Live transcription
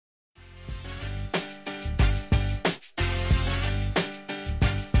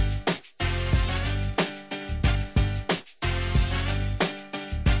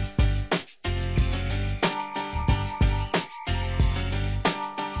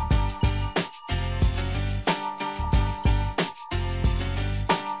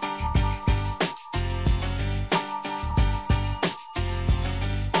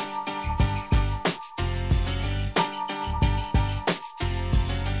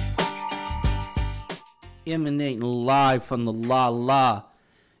Emanating live from the La La.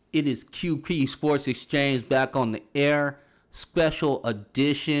 It is QP Sports Exchange back on the air. Special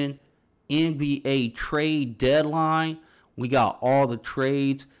edition NBA trade deadline. We got all the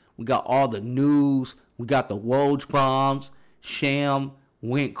trades. We got all the news. We got the Woj bombs. Sham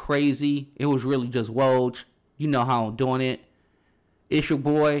went crazy. It was really just Woj. You know how I'm doing it. It's your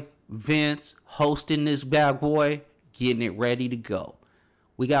boy Vince hosting this bad boy, getting it ready to go.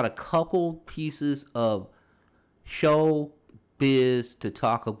 We got a couple pieces of show biz to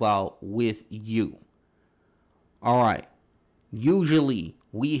talk about with you. All right. Usually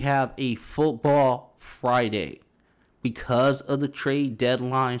we have a football Friday because of the trade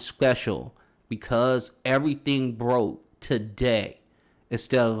deadline special, because everything broke today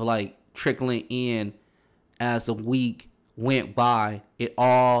instead of like trickling in as the week went by. It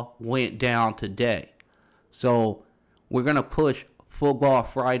all went down today. So we're going to push Football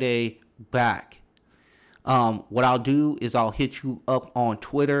Friday back. What I'll do is I'll hit you up on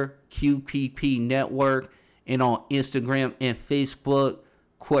Twitter, QPP Network, and on Instagram and Facebook,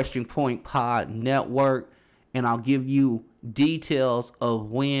 Question Point Pod Network, and I'll give you details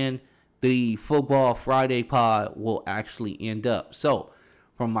of when the Football Friday pod will actually end up. So,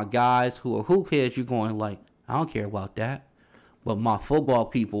 from my guys who are hoop heads, you're going like, I don't care about that. But my football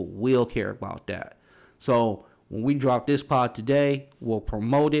people will care about that. So, when we drop this pod today, we'll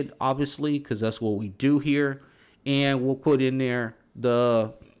promote it, obviously, because that's what we do here. And we'll put in there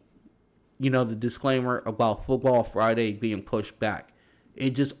the disclaimer about Football Friday being pushed back.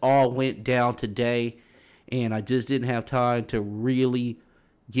 It just all went down today, and I just didn't have time to really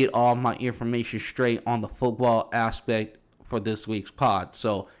get all my information straight on the football aspect for this week's pod.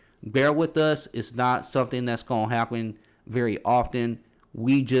 So bear with us. It's not something that's going to happen very often.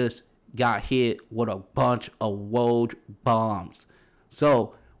 We just got hit with a bunch of Woj bombs.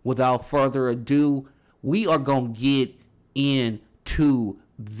 So without further ado, we are going to get into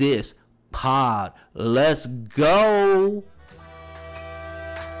this pod. Let's go.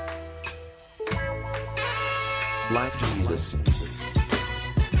 Black Jesus.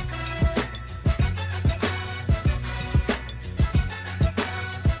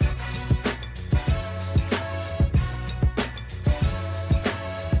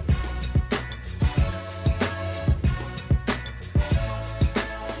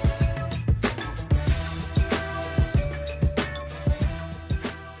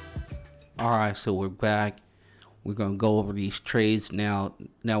 Alright, so we're back. We're going to go over these trades now.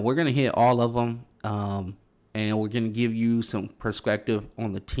 Now, we're going to hit all of them, and we're going to give you some perspective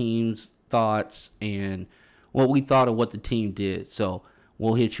on the team's thoughts and what we thought of what the team did. So,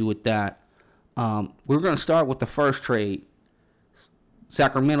 we'll hit you with that. We're going to start with the first trade.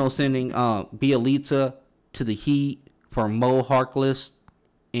 Sacramento sending Bjelica to the Heat for Mo Harkless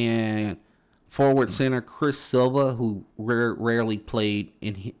and forward center Chris Silva, who rarely played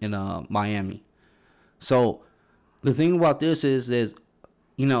in Miami. So the thing about this is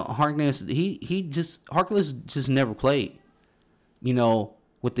Harkless Harkless just never played,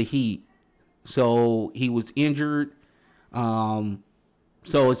 with the Heat. So he was injured. So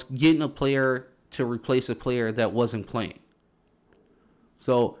it's getting a player to replace a player that wasn't playing.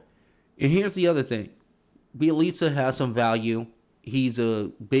 So, and here's the other thing. Bjelica has some value. He's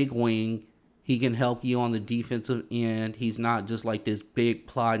a big wing. He can help you on the defensive end. He's not just like this big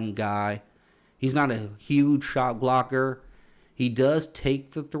plodding guy. He's not a huge shot blocker. He does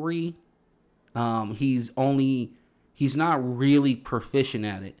take the three. He's not really proficient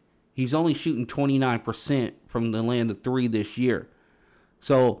at it. He's only shooting 29% from the land of three this year.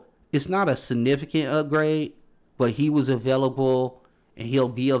 So it's not a significant upgrade, but he was available and he'll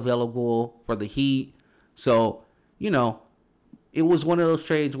be available for the Heat. So, it was one of those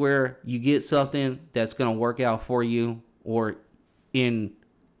trades where you get something that's going to work out for you, or in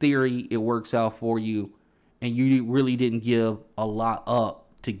theory, it works out for you, and you really didn't give a lot up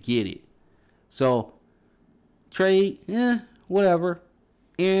to get it. So, trade, whatever.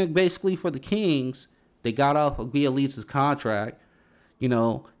 And basically for the Kings, they got off of Bjelica's contract,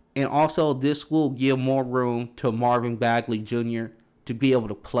 and also this will give more room to Marvin Bagley Jr. to be able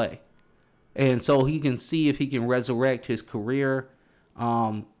to play. And so he can see if he can resurrect his career,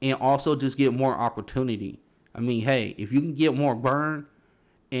 and also just get more opportunity. I mean, hey, if you can get more burn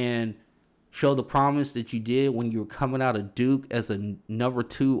and show the promise that you did when you were coming out of Duke as a number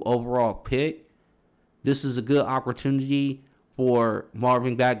 2 overall pick, this is a good opportunity for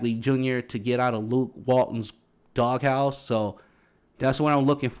Marvin Bagley Jr. to get out of Luke Walton's doghouse. So that's what I'm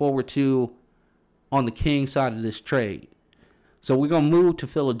looking forward to on the Kings side of this trade. So we're going to move to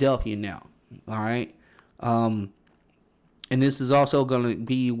Philadelphia now. All right. And this is also going to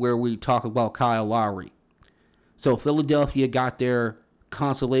be where we talk about Kyle Lowry. So Philadelphia got their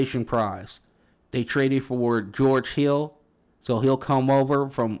consolation prize. They traded for George Hill, so he'll come over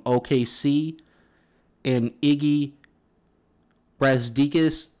from OKC, and Iggy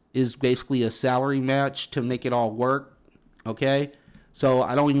Brazdeikis is basically a salary match to make it all work. Okay, so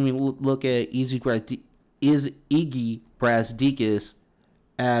I don't even look at Iggy Brazdeikis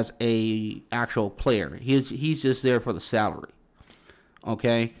as a actual player. He's just there for the salary.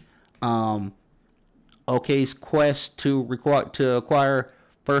 Okay, OK's quest to acquire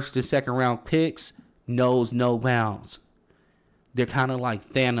first and second round picks knows no bounds. They're kind of like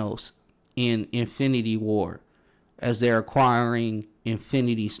Thanos in Infinity War as they're acquiring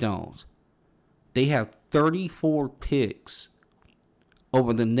Infinity Stones. They have 34 picks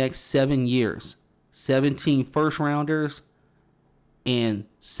over the next 7 years, 17 first rounders and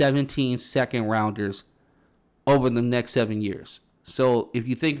 17 second rounders over the next 7 years. So if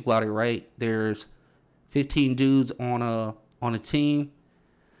you think about it, right, there's 15 dudes on a team.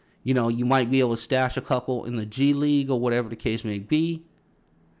 You know, you might be able to stash a couple in the G League or whatever the case may be.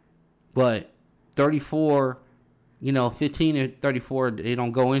 But 34, 15 and 34, they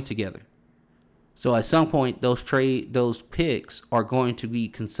don't go in together. So at some point, those picks are going to be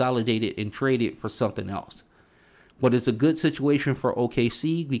consolidated and traded for something else. But it's a good situation for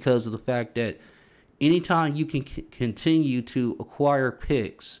OKC because of the fact that anytime you can continue to acquire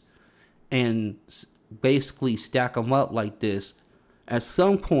picks and basically stack them up like this, at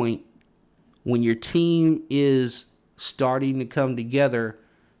some point when your team is starting to come together,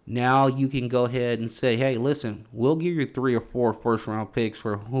 now you can go ahead and say, hey, listen, we'll give you 3 or 4 first round picks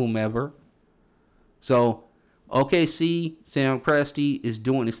for whomever. So OKC, Sam Presti is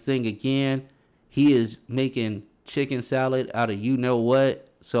doing his thing again. He is making chicken salad out of you know what.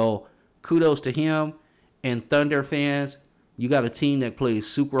 So kudos to him. And Thunder fans, you got a team that plays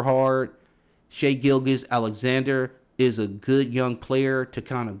super hard. Shai Gilgeous-Alexander is a good young player to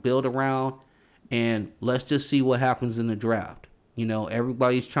kind of build around. And let's just see what happens in the draft.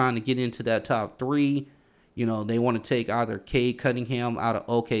 Everybody's trying to get into that top 3. They want to take either Cade Cunningham out of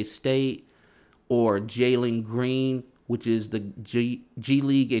OK State or Jalen Green, which is the G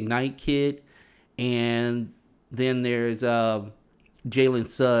League Ignite kid. And then there's Jalen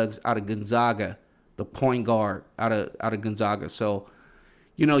Suggs out of Gonzaga, the point guard out of Gonzaga. So,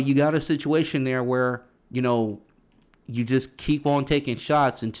 you got a situation there where, you just keep on taking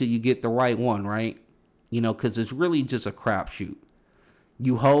shots until you get the right one, right? Because it's really just a crapshoot.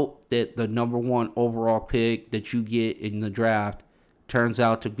 You hope that the number 1 overall pick that you get in the draft turns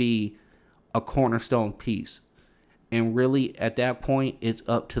out to be a cornerstone piece. And really, at that point, it's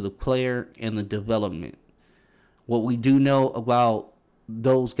up to the player and the development. What we do know about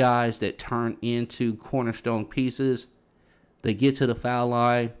those guys that turn into cornerstone pieces, they get to the foul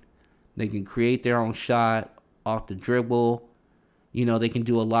line, they can create their own shot off the dribble. They can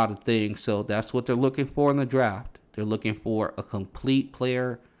do a lot of things. So that's what they're looking for in the draft. They're looking for a complete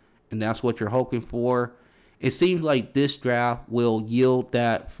player, and that's what you're hoping for. It seems like this draft will yield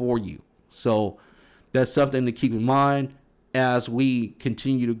that for you. So that's something to keep in mind as we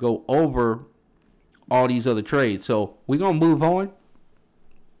continue to go over all these other trades. So we're going to move on.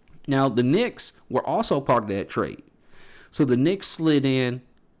 Now, the Knicks were also part of that trade. So the Knicks slid in.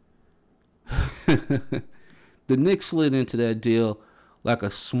 The Knicks slid into that deal like a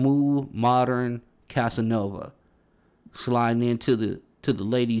smooth, modern Casanova, sliding into the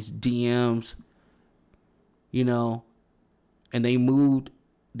ladies' DMs, and they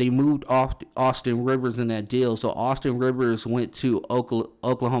moved off Austin Rivers in that deal. So Austin Rivers went to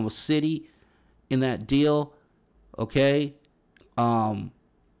Oklahoma City in that deal. Okay,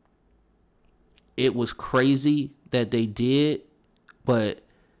 it was crazy that they did, but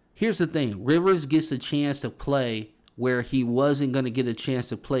here's the thing. Rivers gets a chance to play where he wasn't going to get a chance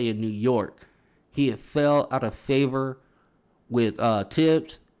to play in New York. He had fell out of favor with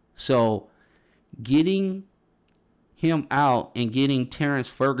Tibbs. So getting him out and getting Terrence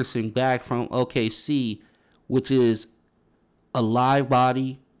Ferguson back from OKC, which is a live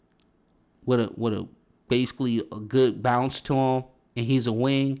body with a basically a good bounce to him, and he's a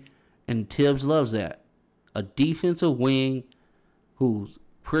wing, and Tibbs loves that. A defensive wing who's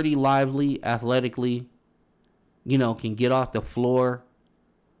pretty lively athletically, can get off the floor.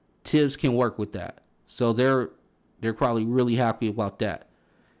 Tibbs can work with that. So they're probably really happy about that.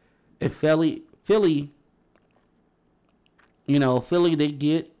 And Philly, they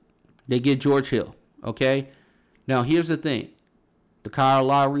get George Hill. Okay? Now here's the thing. The Kyle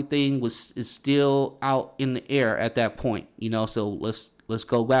Lowry thing is still out in the air at that point. So let's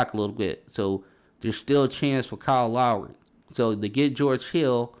go back a little bit. So there's still a chance for Kyle Lowry. So they get George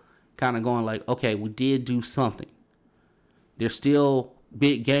Hill. kind of going like, okay, we did do something. They're still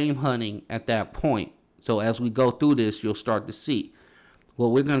big game hunting at that point. So as we go through this, you'll start to see.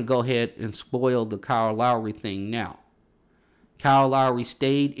 Well, we're going to go ahead and spoil the Kyle Lowry thing now. Kyle Lowry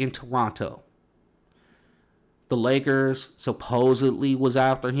stayed in Toronto. The Lakers supposedly was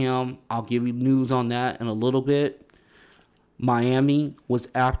after him. I'll give you news on that in a little bit. Miami was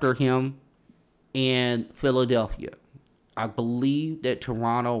after him, and Philadelphia. I believe that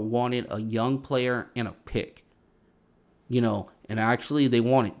Toronto wanted a young player and a pick. And actually they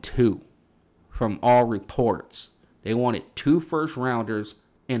wanted two from all reports. They wanted 2 first rounders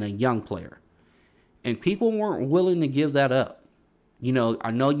and a young player. And people weren't willing to give that up.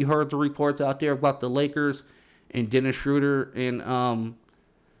 I know you heard the reports out there about the Lakers and Dennis Schroeder and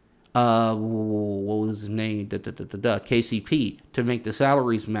what was his name? KCP to make the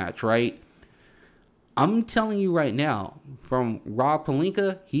salaries match, right? I'm telling you right now, from Rob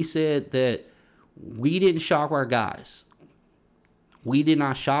Pelinka, he said that we didn't shop our guys. We did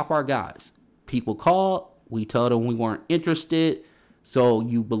not shop our guys. People called. We told them we weren't interested. So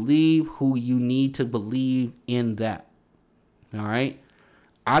you believe who you need to believe in that. All right.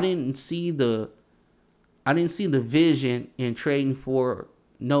 I didn't see the vision in trading for.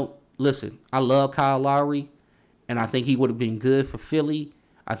 No, listen. I love Kyle Lowry, and I think he would have been good for Philly.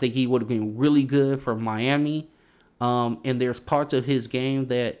 I think he would have been really good for Miami. And there's parts of his game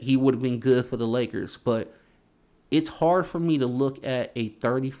that he would have been good for the Lakers. But it's hard for me to look at a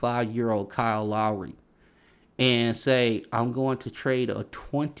 35-year-old Kyle Lowry and say, I'm going to trade a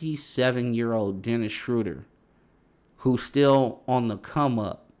 27-year-old Dennis Schroeder who's still on the come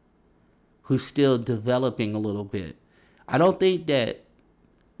up, who's still developing a little bit. I don't think that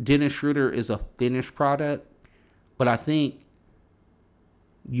Dennis Schroeder is a finished product, but I think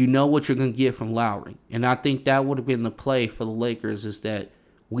you know what you're going to get from Lowry. And I think that would have been the play for the Lakers, is that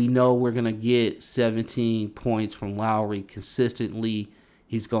we know we're going to get 17 points from Lowry consistently.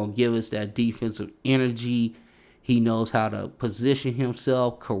 He's going to give us that defensive energy. He knows how to position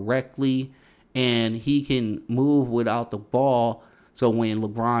himself correctly, and he can move without the ball. So when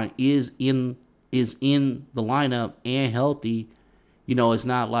LeBron is in the lineup and healthy, it's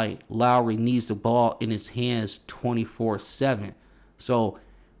not like Lowry needs the ball in his hands 24/7. So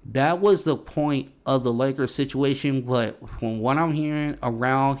that was the point of the Lakers situation. But from what I'm hearing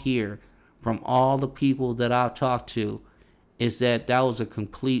around here from all the people that I've talked to, is that was a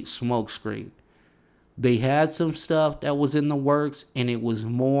complete smokescreen. They had some stuff that was in the works, and it was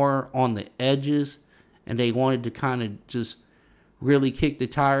more on the edges, and they wanted to kind of just really kick the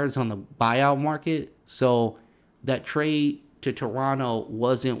tires on the buyout market. So that trade to Toronto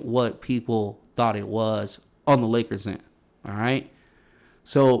wasn't what people thought it was on the Lakers end. All right.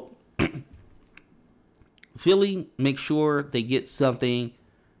 So Philly, make sure they get something,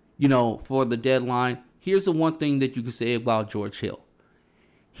 for the deadline. Here's the one thing that you can say about George Hill.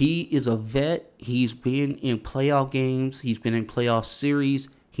 He is a vet. He's been in playoff games. He's been in playoff series.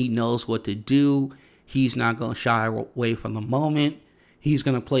 He knows what to do. He's not going to shy away from the moment. He's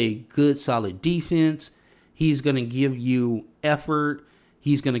going to play good, solid defense. He's going to give you effort.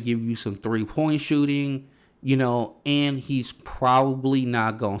 He's going to give you some three-point shooting, and he's probably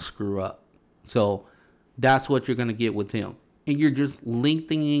not going to screw up. So that's what you're going to get with him. And you're just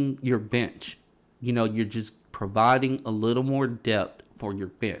lengthening your bench. You're just providing a little more depth for your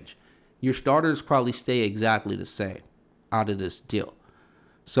bench. Your starters probably stay exactly the same out of this deal.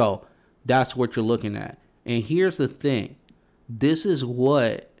 So that's what you're looking at. And here's the thing. This is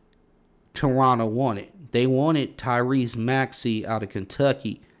what Toronto wanted. They wanted Tyrese Maxey out of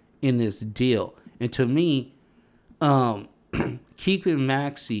Kentucky in this deal. And to me, keeping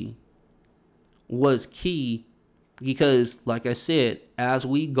Maxey was key because, like I said, as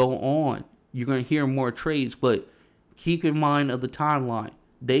we go on, you're going to hear more trades. But keep in mind of the timeline.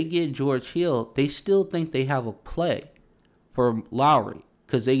 They get George Hill. They still think they have a play for Lowry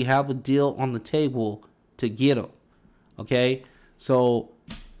because they have a deal on the table to get him. Okay? So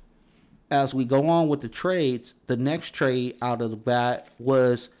as we go on with the trades, the next trade out of the bat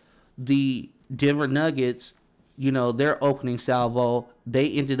was the Denver Nuggets, their opening salvo. They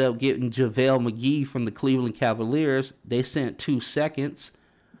ended up getting JaVale McGee from the Cleveland Cavaliers. They sent 2 seconds,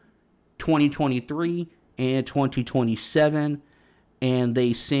 2023 and 2027. And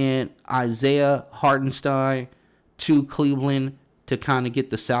they sent Isaiah Hartenstein to Cleveland to kind of get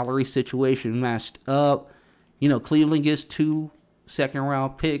the salary situation matched up. Cleveland gets 2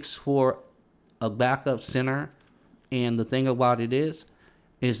 second-round picks for a backup center. And the thing about it is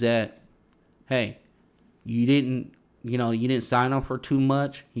that, hey, you didn't sign him for too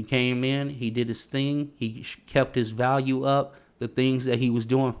much. He came in, he did his thing, he kept his value up. the things that he was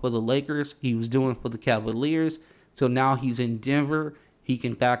doing for the Lakers, he was doing for the Cavaliers. So now he's in Denver. He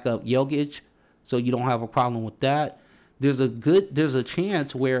can back up Jokic, so you don't have a problem with that. There's a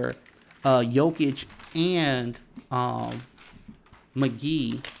chance where Jokic and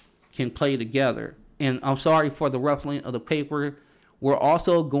McGee can play together. And I'm sorry for the ruffling of the paper. We're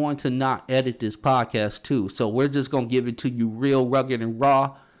also going to not edit this podcast too. So we're just going to give it to you real rugged and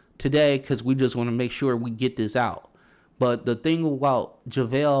raw today because we just want to make sure we get this out. But the thing about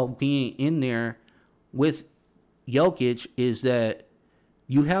JaVale being in there with Jokic is that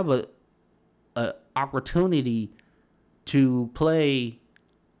you have a opportunity to play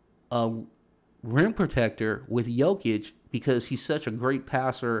a rim protector with Jokic because he's such a great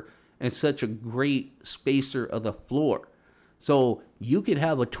passer and such a great spacer of the floor. So you could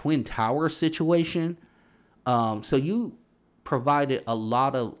have a twin tower situation. So you provided a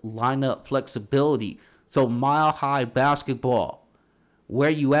lot of lineup flexibility. So Mile High Basketball, where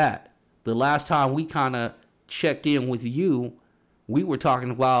you at? The last time we kind of checked in with you, we were talking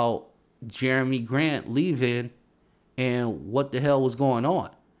about Jeremy Grant leaving and what the hell was going on.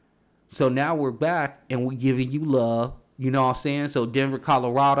 So now we're back and we're giving you love. You know what I'm saying? So Denver,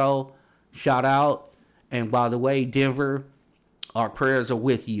 Colorado, shout out. And by the way, Denver, our prayers are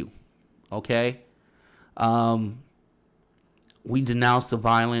with you. Okay? We denounce the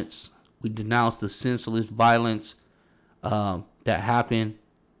violence. We denounce the senseless violence that happened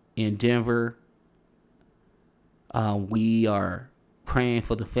in Denver. We are praying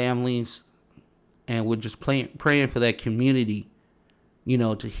for the families. And we're just praying for that community,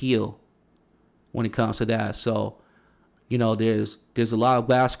 to heal when it comes to that. So, there's a lot of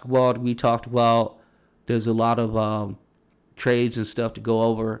basketball that we talked about. There's a lot of trades and stuff to go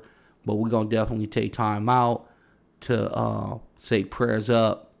over. But we're going to definitely take time out to say prayers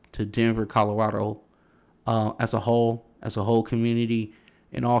up to Denver, Colorado as a whole community.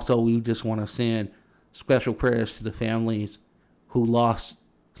 And also we just want to send special prayers to the families who lost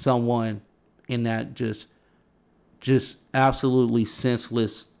someone in that just absolutely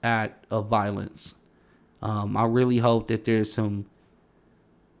senseless act of violence. I really hope that there's some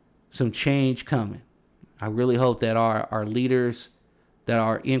change coming. I really hope that our leaders that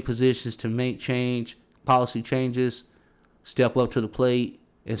are in positions to make change, policy changes, step up to the plate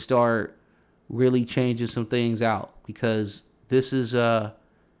and start really changing some things out, because this is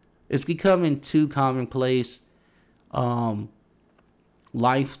it's becoming too commonplace.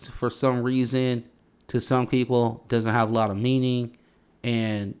 Life, for some reason, to some people doesn't have a lot of meaning,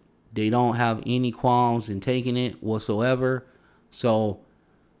 and they don't have any qualms in taking it whatsoever. So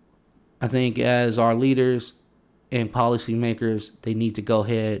I think as our leaders and policymakers, they need to go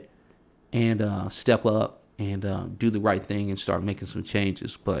ahead and step up and do the right thing and start making some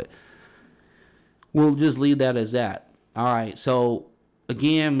changes. But we'll just leave that as that. All right. So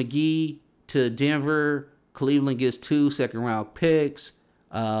again, McGee to Denver. Cleveland gets 2 second-round picks.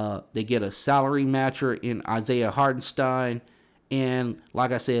 They get a salary matcher in Isaiah Hartenstein. And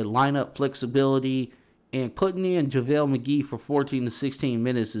like I said, lineup flexibility. And putting in JaVale McGee for 14 to 16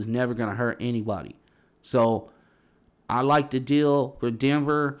 minutes is never going to hurt anybody. So I like the deal for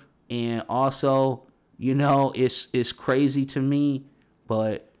Denver. And also, it's crazy to me.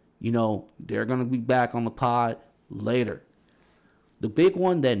 But, they're going to be back on the pod later. The big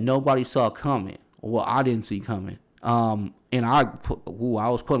one that nobody saw coming. Well, I didn't see coming. And I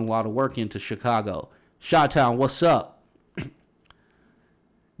was putting a lot of work into Chicago. Chi-Town, what's up?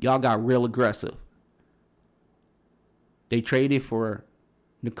 Y'all got real aggressive. They traded for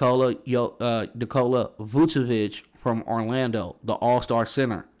Nikola Vucevic from Orlando, the all-star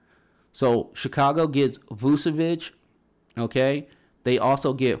center. So Chicago gets Vucevic, okay? They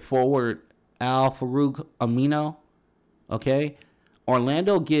also get forward Al-Farouq Amino, okay?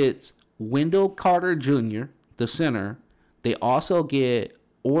 Orlando gets Wendell Carter Jr., the center. They also get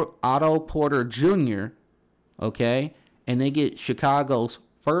Otto Porter Jr., okay? And they get Chicago's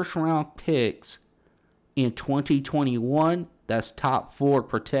first-round picks in 2021. That's top 4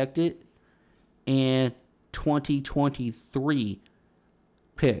 protected. And 2023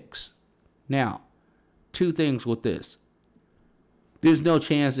 picks. Now, 2 things with this. There's no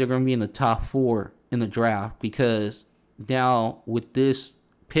chance they're going to be in the top 4 in the draft, because now with this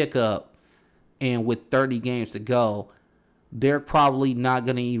pickup and with 30 games to go, they're probably not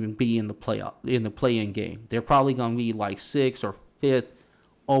going to even be in the play-in game. They're probably going to be like 6th or 5th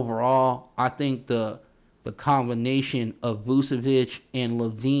overall. I think the combination of Vucevic and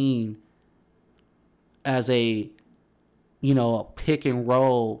LaVine as a pick and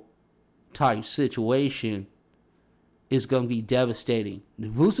roll type situation is going to be devastating.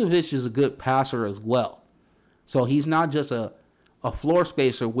 Vucevic is a good passer as well. So he's not just a a floor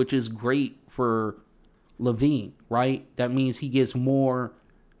spacer, which is great for LaVine, right? That means he gets more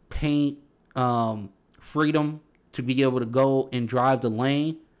paint freedom to be able to go and drive the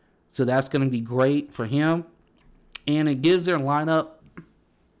lane. So that's going to be great for him. And it gives their lineup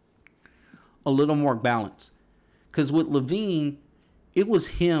a little more balance. Because with LaVine, it was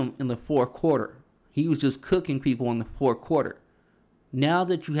him in the fourth quarter. He was just cooking people in the fourth quarter. Now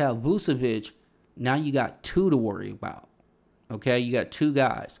that you have Vucevic, now you got two to worry about. Okay, you got two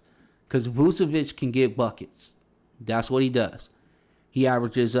guys. Because Vucevic can get buckets. That's what he does. He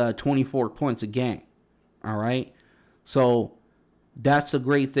averages 24 points a game. All right? So that's a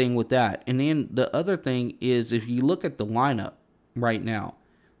great thing with that. And then the other thing is, if you look at the lineup right now,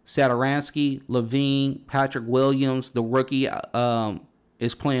 Satoransky, LaVine, Patrick Williams, the rookie,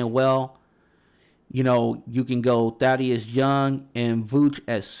 is playing well. You know, you can go Thaddeus Young and Vooch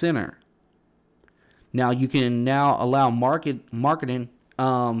at center. Now you can now allow marketing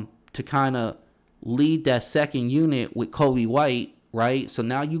to kind of lead that second unit with Kobe White, right? So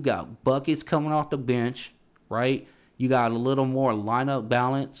now you got buckets coming off the bench, right? You got a little more lineup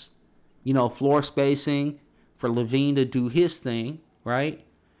balance, you know, floor spacing for LaVine to do his thing, right?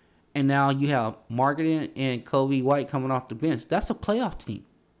 And now you have marketing and Kobe White coming off the bench. That's a playoff team.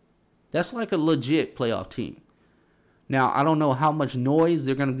 That's like a legit playoff team. Now, I don't know how much noise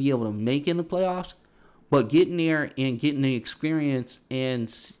they're going to be able to make in the playoffs, but getting there and getting the experience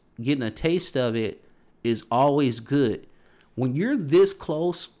and getting a taste of it is always good. When you're this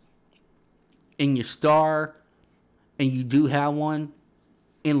close and your star, and you do have one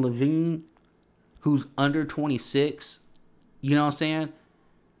in LaVine who's under 26, you know what I'm saying?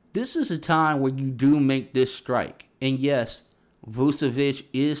 This is a time where you do make this strike. And yes, Vucevic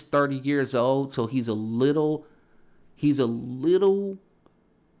is 30 years old, so he's a little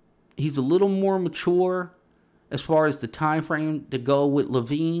more mature as far as the time frame to go with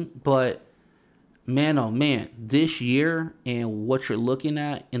LaVine. But man, oh man, this year and what you're looking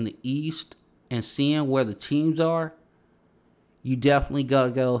at in the East and seeing where the teams are, you definitely got to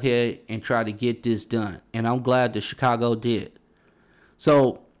go ahead and try to get this done. And I'm glad that Chicago did.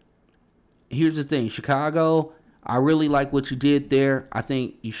 So here's the thing, Chicago, I really like what you did there. I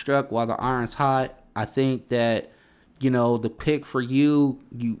think you struck while the iron's hot. I think that, you know, the pick for you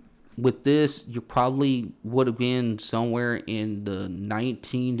with this, you probably would have been somewhere in the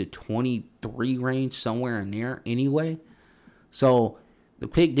 19 to 23 range, somewhere in there anyway. So the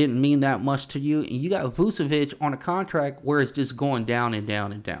pick didn't mean that much to you. And you got Vucevic on a contract where it's just going down and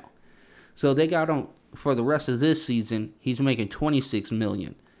down and down. So they got him for the rest of this season. He's making $26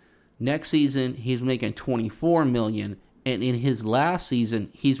 million. Next season, he's making $24 million. And in his last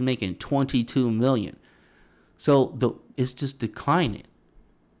season, he's making $22 million. So it's just declining.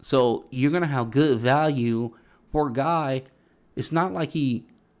 So you're going to have good value for a guy. It's not like he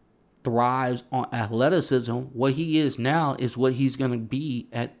thrives on athleticism. What he is now is what he's going to be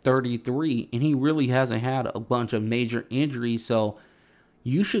at 33. And he really hasn't had a bunch of major injuries. So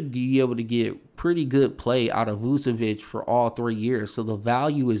you should be able to get pretty good play out of Vucevic for all 3 years. So the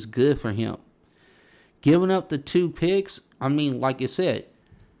value is good for him. Giving up the 2 picks, I mean, like I said,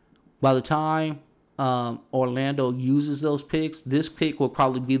 by the time Orlando uses those picks, this pick will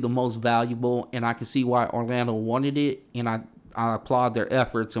probably be the most valuable, and I can see why Orlando wanted it, and I applaud their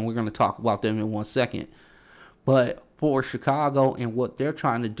efforts, and we're going to talk about them in 1 second. But for Chicago and what they're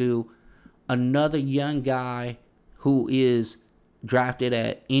trying to do, another young guy who is drafted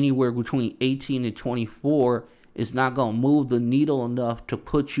at anywhere between 18 and 24 is not going to move the needle enough to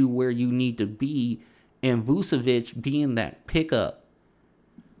put you where you need to be, and Vucevic being that pickup,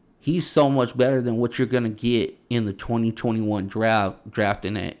 he's so much better than what you're going to get in the 2021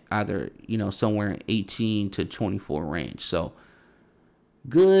 drafting at either, you know, somewhere in 18 to 24 range. So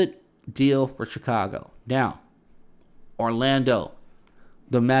good deal for Chicago. Now, Orlando,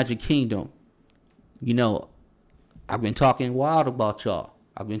 the Magic Kingdom. You know, I've been talking wild about y'all.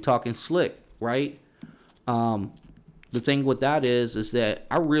 I've been talking slick, right? The thing with that is that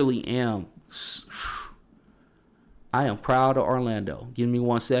I really am proud of Orlando. Give me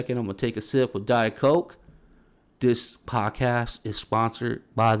 1 second. I'm going to take a sip of Diet Coke. This podcast is sponsored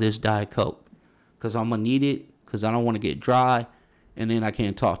by this Diet Coke because I'm going to need it because I don't want to get dry and then I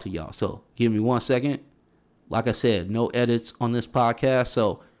can't talk to y'all. So give me 1 second. Like I said, no edits on this podcast.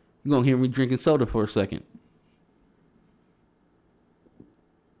 So you're going to hear me drinking soda for a second.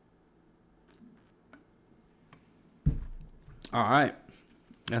 All right.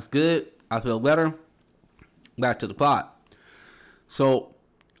 That's good. I feel better. Back to the pot. So,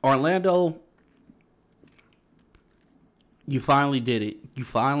 Orlando, you finally did it. You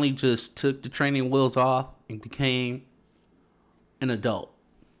finally just took the training wheels off and became an adult.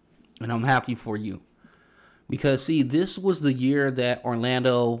 And I'm happy for you. Because, see, this was the year that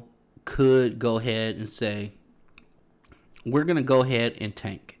Orlando could go ahead and say, we're going to go ahead and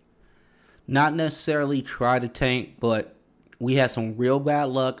tank. Not necessarily try to tank, but we had some real bad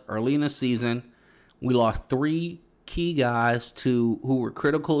luck early in the season. We lost 3 key guys who were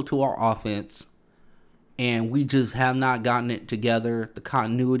critical to our offense. And we just have not gotten it together. The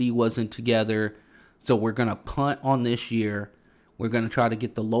continuity wasn't together. So we're going to punt on this year. We're going to try to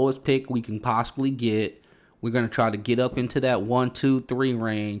get the lowest pick we can possibly get. We're going to try to get up into that 1, 2, 3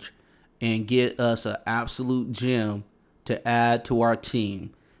 range and get us an absolute gem to add to our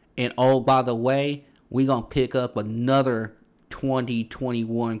team. And oh, by the way, we're going to pick up another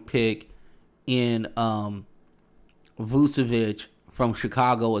 2021 pick in Vucevic from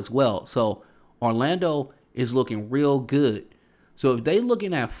Chicago as well. So Orlando is looking real good. So if they're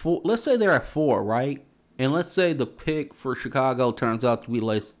looking at 4, let's say they're at 4, right? And let's say the pick for Chicago turns out to be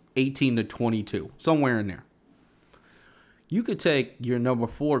like 18 to 22, somewhere in there. You could take your number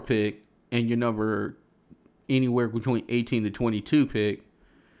 4 pick and your number anywhere between 18 to 22 pick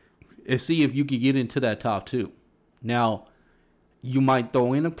and see if you can get into that top 2. Now, you might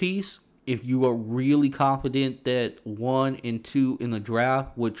throw in a piece if you are really confident that 1 and 2 in the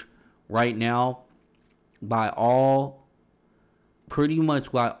draft, which right now, pretty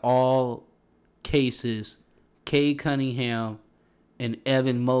much by all cases, Cade Cunningham and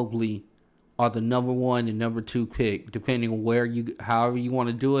Evan Mobley are the number 1 and number 2 pick, depending on however you want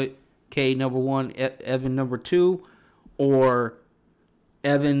to do it. Cade number 1, Evan number 2, or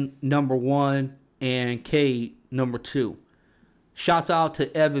Evan number 1 and Cade number 2. Shouts out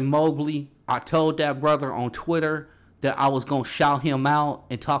to Evan Mobley. I told that brother on Twitter that I was going to shout him out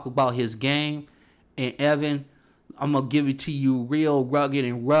and talk about his game. And Evan, I'm going to give it to you real rugged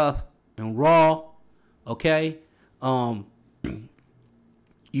and rough and raw. Okay? You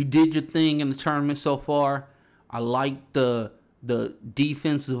did your thing in the tournament so far. I like the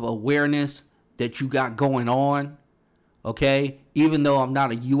defensive awareness that you got going on. Okay? Even though I'm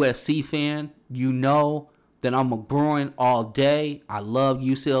not a USC fan, you know that I'm a Bruin all day. I love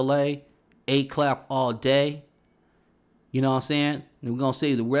UCLA. A-clap all day. You know what I'm saying? And we're going to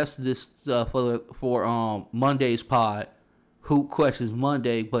save the rest of this for Monday's pod. Hoop Questions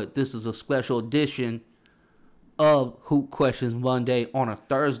Monday. But this is a special edition of Hoop Questions Monday on a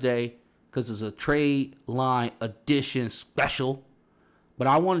Thursday, because it's a trade line edition special. But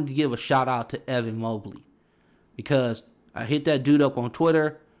I wanted to give a shout out to Evan Mobley, because I hit that dude up on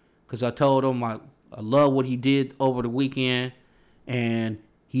Twitter because I told him I love what he did over the weekend, and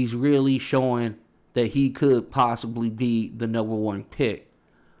he's really showing that he could possibly be the number 1 pick.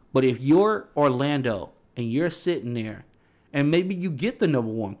 But if you're Orlando and you're sitting there and maybe you get the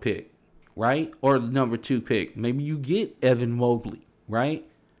number 1 pick, right? Or the number 2 pick. Maybe you get Evan Mobley, right?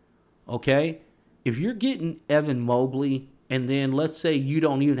 Okay? If you're getting Evan Mobley and then let's say you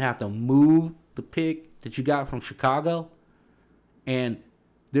don't even have to move the pick that you got from Chicago, and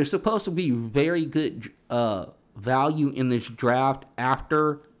there's supposed to be very good value in this draft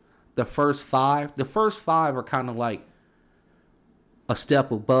after the first 5. The first 5 are kind of like a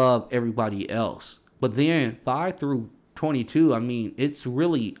step above everybody else. But then 5 through 22, I mean, it's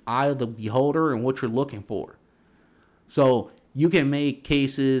really eye of the beholder and what you're looking for. So you can make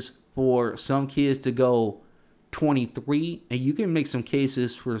cases for some kids to go 23, and you can make some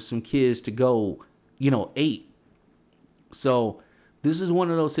cases for some kids to go, 8. So this is one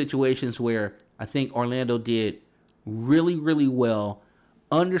of those situations where I think Orlando did really, really well,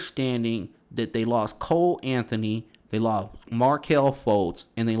 understanding that they lost Cole Anthony, they lost Markelle Fultz,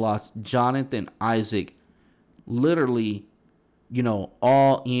 and they lost Jonathan Isaac, literally,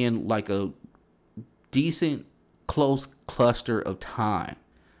 all in like a decent, close cluster of time.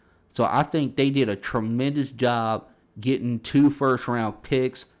 So I think they did a tremendous job getting 2 first-round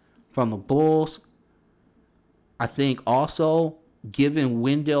picks from the Bulls. I think also giving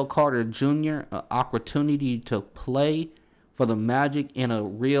Wendell Carter Jr. an opportunity to play for the Magic in a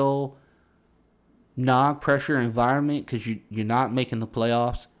real non-pressure environment, because you're not making the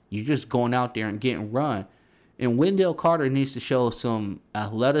playoffs. You're just going out there and getting run. And Wendell Carter needs to show some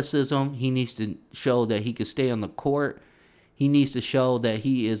athleticism. He needs to show that he can stay on the court. He needs to show that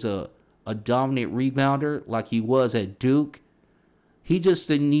he is a dominant rebounder like he was at Duke. He just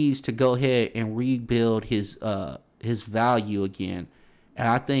needs to go ahead and rebuild his value again. And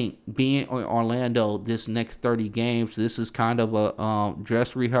I think being in Orlando this next 30 games, this is kind of a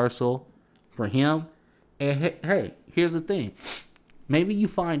dress rehearsal for him. And hey, here's the thing. Maybe you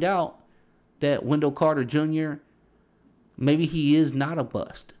find out that Wendell Carter Jr., maybe he is not a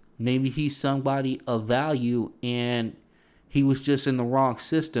bust. Maybe he's somebody of value, and he was just in the wrong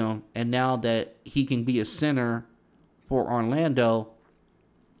system. And now that he can be a center for Orlando,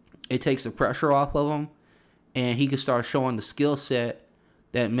 it takes the pressure off of him, and he can start showing the skill set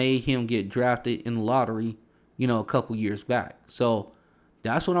that made him get drafted in the lottery, a couple years back. So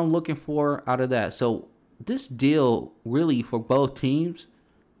that's what I'm looking for out of that. So this deal really for both teams,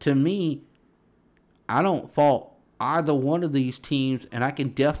 to me, I don't fault either one of these teams, and I can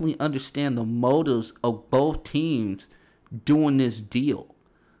definitely understand the motives of both teams doing this deal.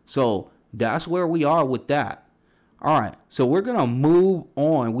 So that's where we are with that. All right, so we're going to move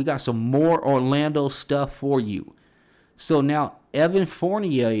on. We got some more Orlando stuff for you. So now Evan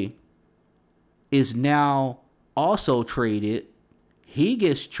Fournier is now also traded. He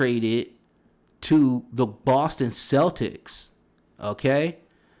gets traded to the Boston Celtics, okay?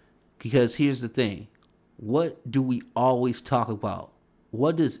 Because here's the thing. What do we always talk about?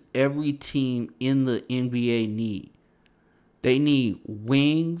 What does every team in the NBA need? They need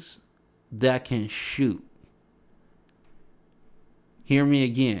wings that can shoot. Hear me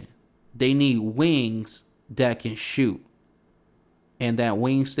again. They need wings that can shoot. And that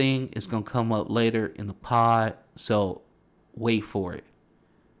wings thing is going to come up later in the pod. So wait for it.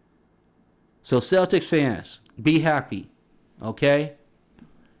 So Celtics fans, be happy. Okay?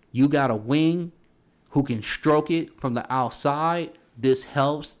 You got a wing who can stroke it from the outside. This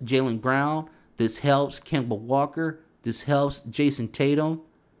helps Jaylen Brown. This helps Kemba Walker. This helps Jason Tatum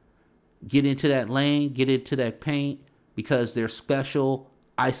get into that lane, get into that paint, because they're special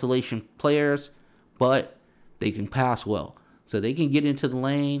isolation players, but they can pass well. So they can get into the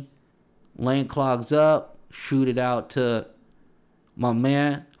lane clogs up, shoot it out to my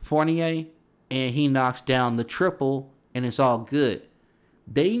man Fournier, and he knocks down the triple, and it's all good.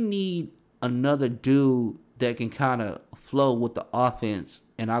 They need another dude that can kind of flow with the offense,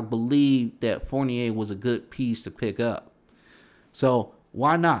 and I believe that Fournier was a good piece to pick up. So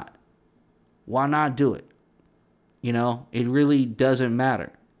why not? Why not do it? It really doesn't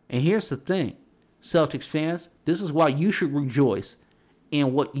matter. And here's the thing, Celtics fans, this is why you should rejoice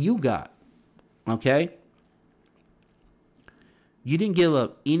in what you got, okay? You didn't give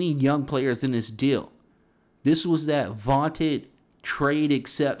up any young players in this deal. This was that vaunted trade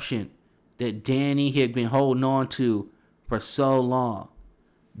exception that Danny had been holding on to for so long.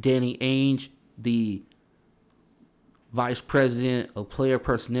 Danny Ainge, the vice president of player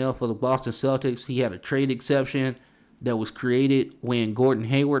personnel for the Boston Celtics, he had a trade exception that was created when Gordon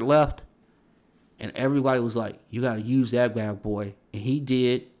Hayward left. And everybody was like, you got to use that bad boy. And he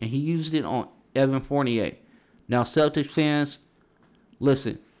did. And he used it on Evan Fournier. Now, Celtics fans,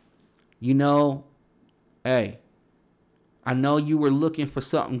 listen. Hey, I know you were looking for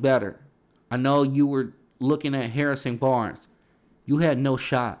something better. I know you were looking at Harrison Barnes. You had no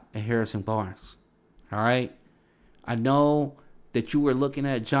shot at Harrison Barnes. All right? I know that you were looking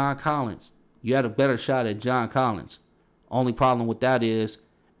at John Collins. You had a better shot at John Collins. Only problem with that is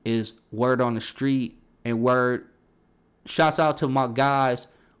word on the street and word. Shouts out to my guys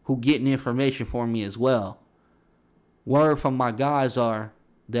who getting information for me as well. Word from my guys are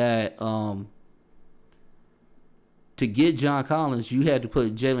that to get John Collins, you had to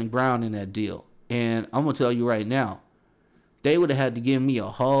put Jaylen Brown in that deal. And I'm going to tell you right now, they would have had to give me a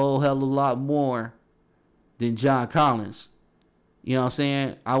whole hell of a lot more than John Collins. You know what I'm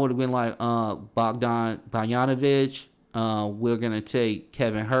saying? I would have been like Bogdan Bogdanovic. We're going to take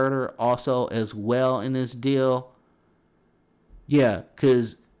Kevin Huerter also as well in this deal. Yeah,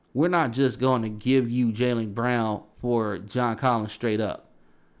 because we're not just going to give you Jaylen Brown for John Collins straight up.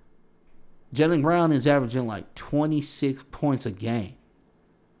 Jaylen Brown is averaging like 26 points a game.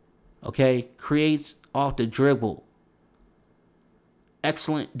 Okay? Creates off the dribble.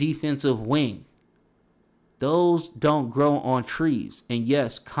 Excellent defensive wing. Those don't grow on trees. And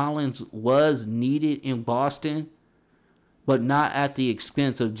yes, Collins was needed in Boston, but not at the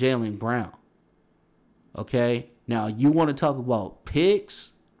expense of Jaylen Brown. Okay? Now, you want to talk about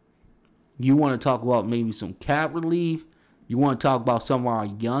picks. You want to talk about maybe some cap relief. You want to talk about some of our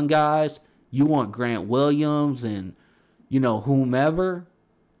young guys. You want Grant Williams and, whomever.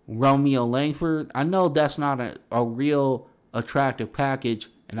 Romeo Langford. I know that's not a real attractive package,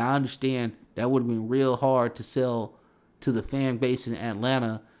 and I understand that would have been real hard to sell to the fan base in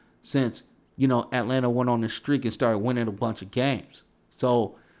Atlanta since, Atlanta went on the streak and started winning a bunch of games.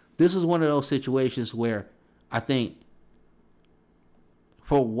 So this is one of those situations where I think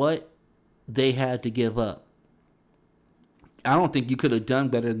for what they had to give up, I don't think you could have done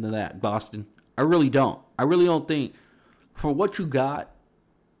better than that, Boston. I really don't. I really don't think for what you got,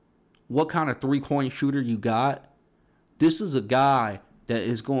 what kind of three-point shooter you got, this is a guy that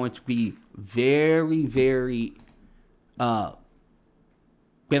is going to be very, very uh,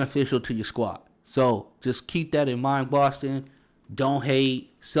 beneficial to your squad. So just keep that in mind, Boston. Don't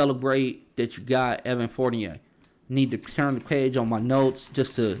hate. Celebrate that you got Evan Fournier. Need to turn the page on my notes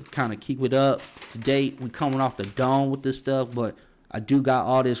just to kind of keep it up to date. We coming off the dome with this stuff, but I do got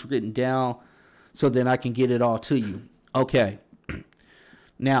all this written down so that I can get it all to you. Okay.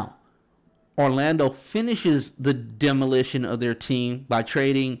 Now, Orlando finishes the demolition of their team by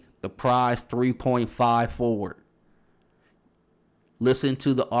trading the prize 3.5 forward. Listen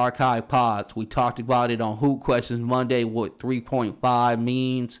to the archive pods. We talked about it on Hoop Questions Monday, what 3.5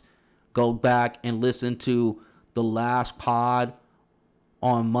 means. Go back and listen to the last pod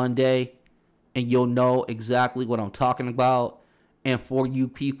on Monday, and you'll know exactly what I'm talking about. And for you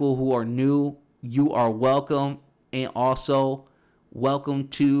people who are new, you are welcome. And also, welcome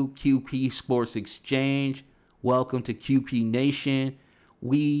to QP Sports Exchange. Welcome to QP Nation.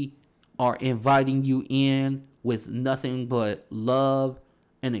 We are inviting you in with nothing but love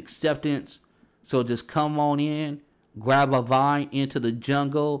and acceptance. So just come on in, grab a vine into the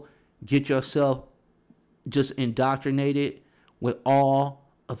jungle, get yourself just indoctrinated with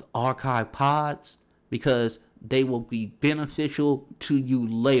all of the archive pods because they will be beneficial to you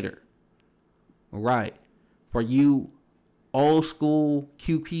later. All right. For you old school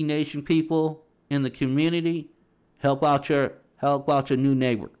QP Nation people in the community, help out your new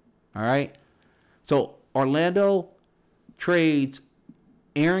neighbor. All right. So Orlando trades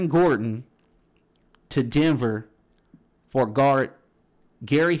Aaron Gordon to Denver for guard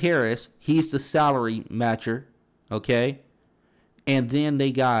Gary Harris. He's the salary matcher, okay? And then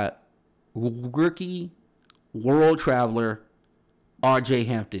they got rookie world traveler RJ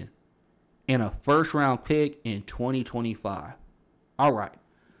Hampton and a first-round pick in 2025. All right.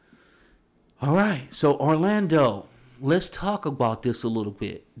 So Orlando, let's talk about this a little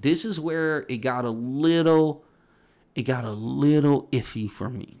bit. This is where it got a little iffy for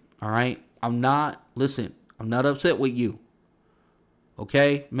me. All right. I'm not upset with you.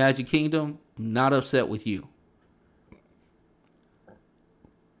 Okay, Magic Kingdom, I'm not upset with you.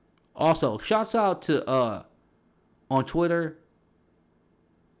 Also, shouts out to on Twitter,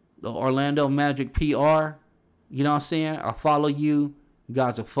 the Orlando Magic PR. You know what I'm saying? I follow you. You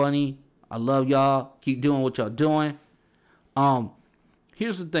guys are funny. I love y'all. Keep doing what y'all doing.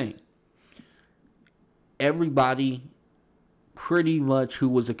 Here's the thing. Everybody pretty much who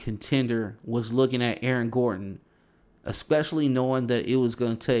was a contender was looking at Aaron Gordon, especially knowing that it was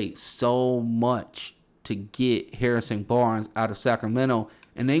going to take so much to get Harrison Barnes out of Sacramento,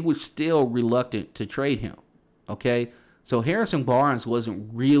 and they were still reluctant to trade him. Okay? So Harrison Barnes wasn't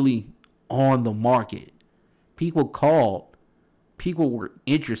really on the market. People called. People were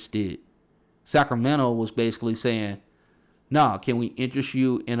interested. Sacramento was basically saying, nah, can we interest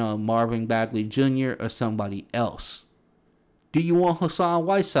you in a Marvin Bagley Jr. or somebody else? Do you want Hassan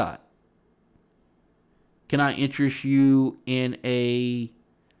Whiteside? Can I interest you in a,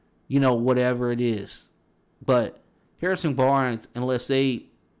 whatever it is? But Harrison Barnes, unless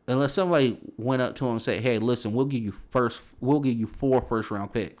somebody went up to him and said, hey, listen, we'll give you 4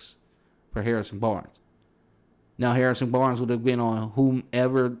 first-round picks for Harrison Barnes. Now, Harrison Barnes would have been on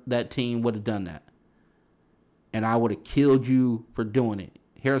whomever that team would have done that. And I would have killed you for doing it.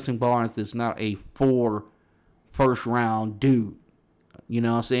 Harrison Barnes is not a 4 first-round dude. You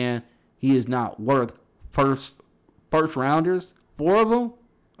know what I'm saying? He is not worth first rounders. 4 of them?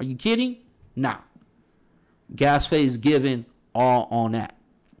 Are you kidding? Nah. Gas face given all on that.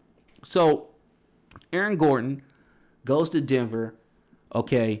 So, Aaron Gordon goes to Denver.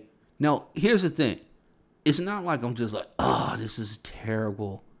 Okay. Now, here's the thing. It's not like I'm just like, oh, this is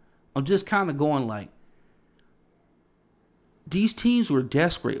terrible. I'm just kind of going like, these teams were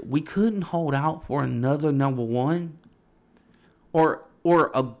desperate. We couldn't hold out for another number one or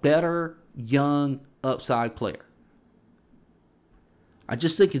a better young upside player. I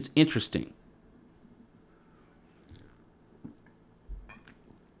just think it's interesting.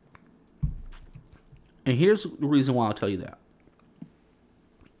 And here's the reason why I'll tell you that.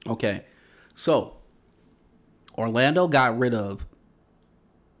 Okay, so Orlando got rid of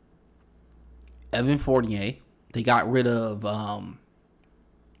Evan Fournier. They got rid of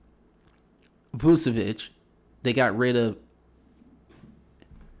Vucevic. They got rid of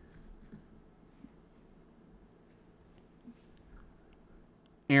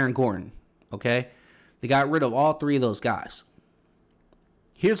Aaron Gordon. Okay? They got rid of all 3 of those guys.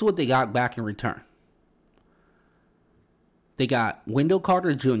 Here's what they got back in return. They got Wendell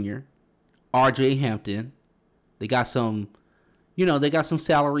Carter Jr., RJ Hampton. They got some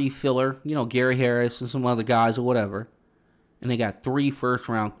salary filler, Gary Harris and some other guys or whatever. And they got 3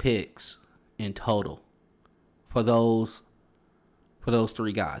 first-round picks in total for those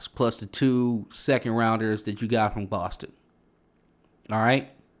three guys, plus the 2 second rounders that you got from Boston. All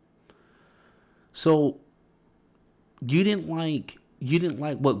right. So you didn't like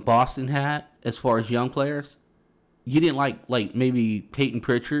what Boston had as far as young players. You didn't like maybe Peyton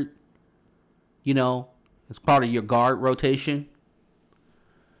Pritchard, as part of your guard rotation.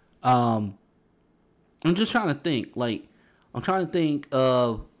 I'm just trying to think. I'm trying to think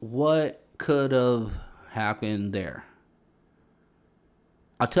of what could have happened there.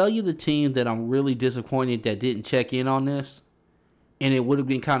 I'll tell you the team that I'm really disappointed that didn't check in on this, and it would have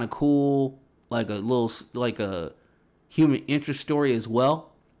been kind of cool, like a human interest story as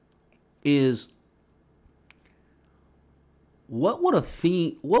well, is what would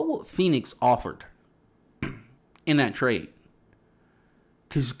Phoenix offered in that trade?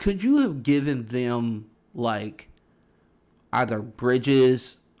 Because could you have given them either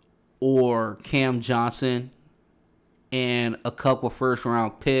Bridges or Cam Johnson and a couple first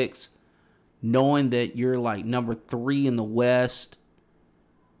round picks, knowing that you're number 3 in the West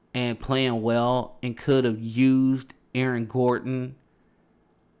and playing well, and could have used Aaron Gordon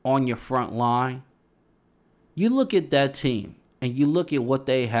on your front line? You look at that team and you look at what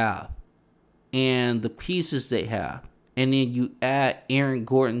they have and the pieces they have, and then you add Aaron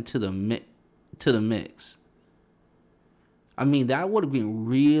Gordon to the mix. I mean, that would have been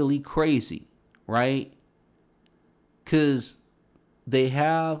really crazy, right? Because they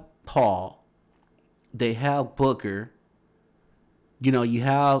have Paul, they have Booker, you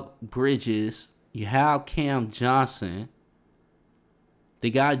have Bridges, you have Cam Johnson, they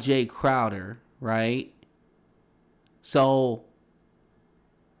got Jay Crowder, right? So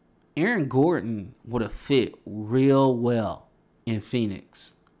Aaron Gordon would have fit real well in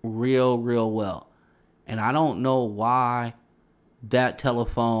Phoenix. Real well. And I don't know why that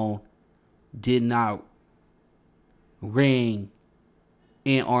telephone did not ring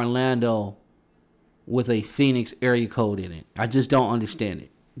in Orlando with a Phoenix area code in it. I just don't understand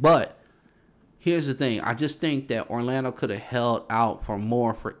it. But here's the thing. I just think that Orlando could have held out for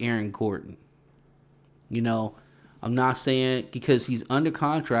more for Aaron Gordon. I'm not saying because he's under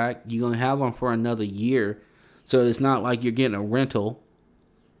contract, you're going to have him for another year. So it's not like you're getting a rental.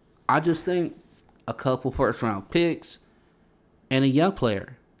 I just think a couple first round picks and a young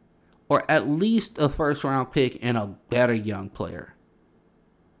player. Or at least a first round pick and a better young player.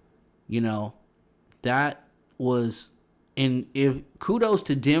 That was, and if kudos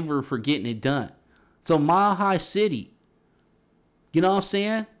to Denver for getting it done. So Mile High City, you know what I'm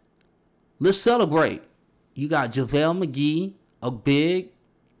saying? Let's celebrate. You got JaVale McGee, a big,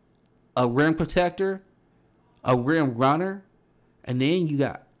 a rim protector, a rim runner, and then you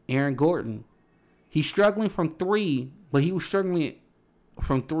got Aaron Gordon. He's struggling from 3, but he was struggling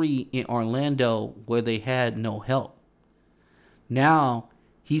from 3 in Orlando where they had no help. Now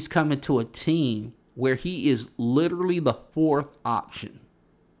he's coming to a team where he is literally the 4th option.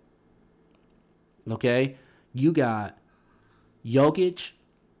 Okay? You got Jokic,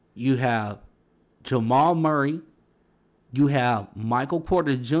 you have Jamal Murray, you have Michael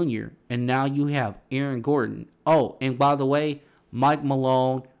Porter Jr., and now you have Aaron Gordon. Oh, and by the way, Mike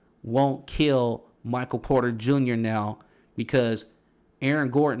Malone won't kill Michael Porter Jr. now because Aaron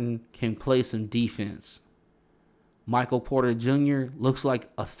Gordon can play some defense. Michael Porter Jr. looks like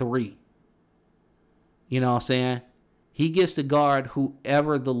a 3. You know what I'm saying? He gets to guard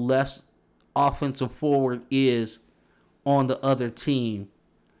whoever the less offensive forward is on the other team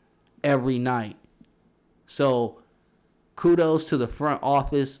every night. So kudos to the front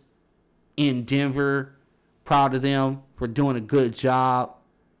office in Denver. Proud of them for doing a good job,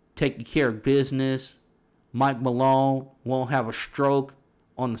 taking care of business. Mike Malone won't have a stroke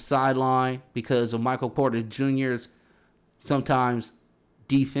on the sideline because of Michael Porter Jr.'s sometimes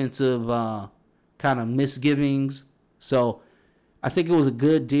defensive kind of misgivings. So I think it was a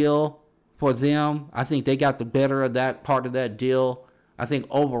good deal for them. I think they got the better of that part of that deal. I think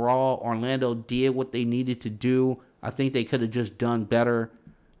overall Orlando did what they needed to do. I think they could have just done better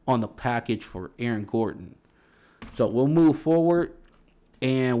on the package for Aaron Gordon. So we'll move forward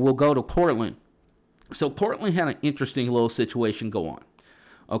and we'll go to Portland. So Portland had an interesting little situation go on.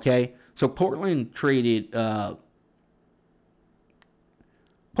 Okay? So Portland traded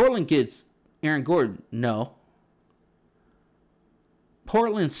Portland gets Aaron Gordon. No.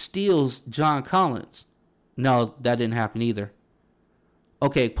 Portland steals John Collins. No, that didn't happen either.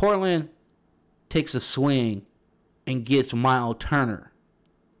 Okay, Portland takes a swing and gets Miles Turner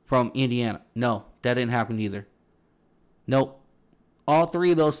from Indiana. No, that didn't happen either. Nope. All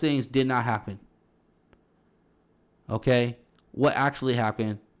 3 of those things did not happen. Okay? What actually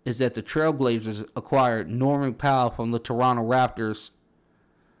happened is that the Trailblazers acquired Norman Powell from the Toronto Raptors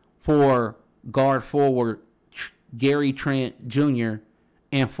for guard forward Gary Trent Jr.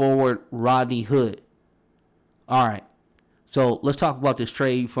 and forward Rodney Hood. All right. So let's talk about this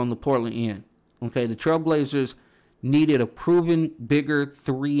trade from the Portland end. Okay, the Trailblazers needed a proven, bigger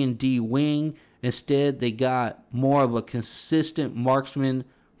 3-and-D wing. Instead, they got more of a consistent marksman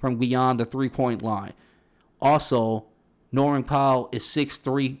from beyond the three-point line. Also, Norman Powell is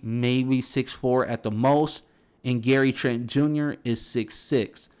 6'3", maybe 6'4" at the most, and Gary Trent Jr. is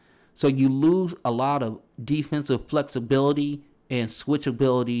 6'6". So you lose a lot of defensive flexibility and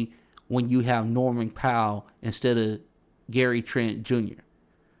switchability when you have Norman Powell instead of Gary Trent Jr.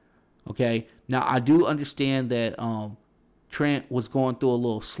 Okay, now I do understand that Trent was going through a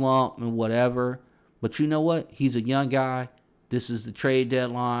little slump and whatever, but you know what? He's a young guy. This is the trade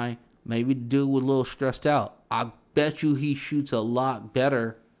deadline. Maybe the dude was a little stressed out. I bet you he shoots a lot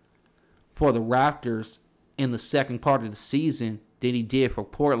better for the Raptors in the second part of the season than he did for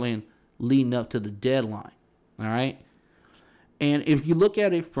Portland leading up to the deadline. All right? And if you look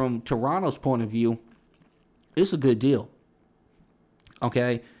at it from Toronto's point of view, it's a good deal.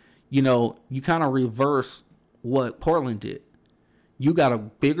 Okay? You know, you kind of reverse what Portland did. You got a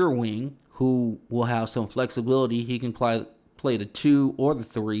bigger wing who will have some flexibility. He can play the 2 or the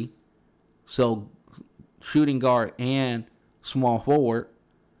 3. So shooting guard and small forward.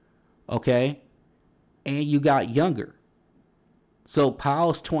 Okay? And you got younger. So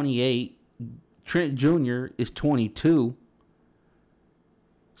Powell's 28. Trent Jr. is 22.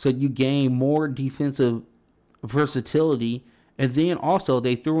 So you gain more defensive versatility. And then also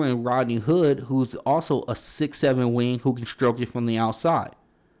they threw in Rodney Hood, who's also a 6'7" wing who can stroke it from the outside.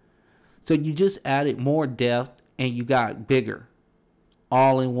 So you just added more depth and you got bigger.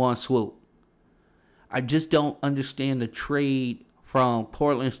 All in one swoop. I just don't understand the trade from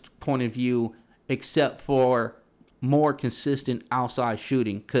Portland's point of view except for more consistent outside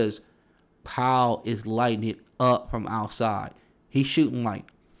shooting because Powell is lighting it up from outside. He's shooting like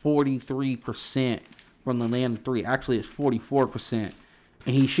 43% from the land of three. Actually, it's 44%.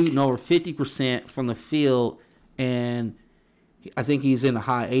 And he's shooting over 50% from the field. And I think he's in the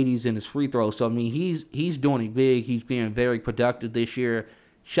high 80s in his free throws. So, I mean, he's doing it big. He's being very productive this year.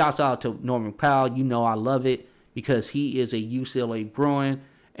 Shouts out to Norman Powell. You know I love it because he is a UCLA Bruin.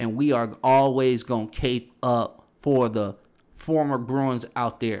 And we are always going to cape up for the former Bruins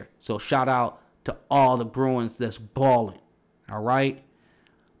out there. So, shout out to all the Bruins that's balling. All right?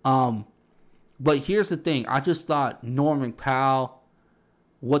 But here's the thing. I just thought Norman Powell,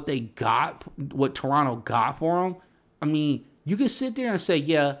 what Toronto got for him, I mean, you could sit there and say,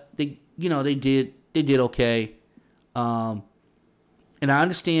 yeah, they did okay. And I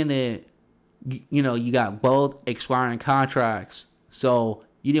understand that, you got both expiring contracts, so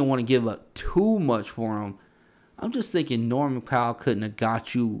you didn't want to give up too much for him. I'm just thinking Norman Powell couldn't have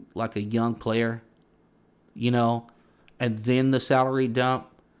got you like a young player, and then the salary dump.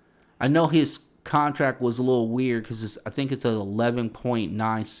 I know his contract was a little weird because I think it's an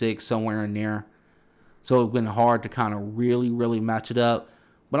 11.96 somewhere in there. So it's been hard to kind of really, really match it up.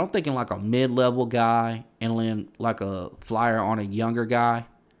 But I'm thinking like a mid-level guy and then like a flyer on a younger guy.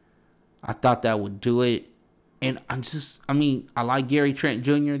 I thought that would do it. And I like Gary Trent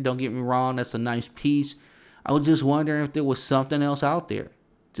Jr. Don't get me wrong. That's a nice piece. I was just wondering if there was something else out there.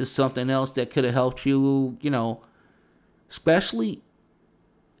 Just something else that could have helped you, especially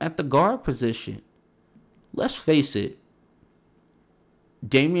at the guard position. Let's face it.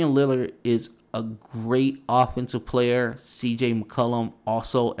 Damian Lillard is a great offensive player. CJ McCollum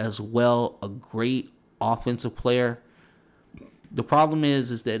also as well, a great offensive player. The problem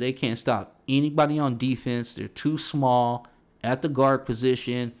is that they can't stop anybody on defense. They're too small at the guard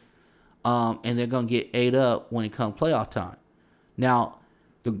position, and they're going to get ate up when it comes playoff time. Now,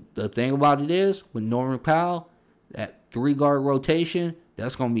 the thing about it is, with Norman Powell, that 3-guard rotation,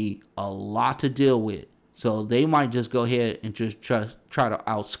 that's going to be a lot to deal with. So they might just go ahead and just try to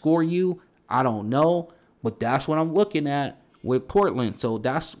outscore you. I don't know. But that's what I'm looking at with Portland. So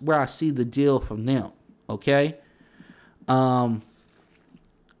that's where I see the deal from them. Okay? Now,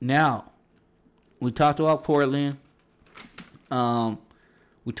 we talked about Portland.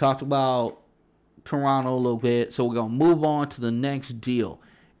 We talked about Toronto a little bit. So we're going to move on to the next deal.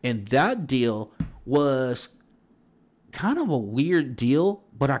 And that deal was kind of a weird deal,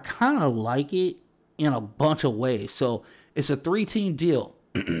 but I kind of like it in a bunch of ways. So it's a 3-team deal.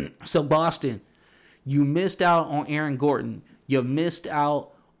 So Boston, you missed out on Aaron Gordon. You missed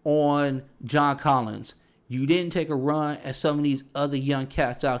out on John Collins. You didn't take a run at some of these other young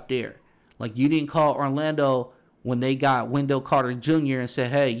cats out there. Like, you didn't call Orlando when they got Wendell Carter Jr. and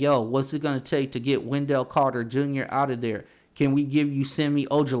said, hey, yo, what's it going to take to get Wendell Carter Jr. out of there? Can we give you Semi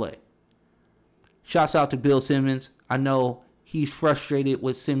Ojeleye? Shouts out to Bill Simmons. I know he's frustrated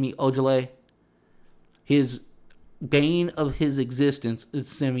with Semi Ojeleye. His bane of his existence is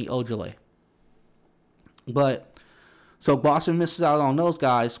Semi Ojeleye. But, so Boston misses out on those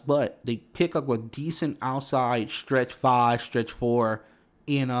guys, but they pick up a decent outside stretch 5, stretch 4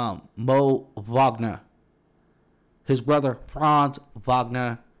 in Mo Wagner. His brother Franz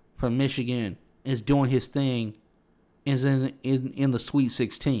Wagner from Michigan is doing his thing, is in the Sweet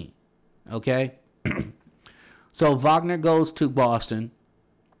 16. Okay? So Wagner goes to Boston.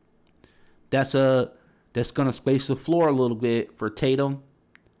 That's going to space the floor a little bit for Tatum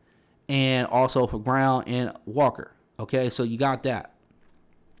and also for Brown and Walker. Okay, so you got that.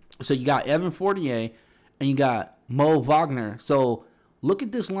 So you got Evan Fournier and you got Mo Wagner. So look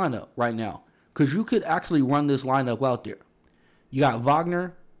at this lineup right now, because you could actually run this lineup out there. You got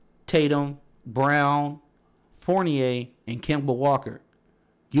Wagner, Tatum, Brown, Fournier, and Kemba Walker.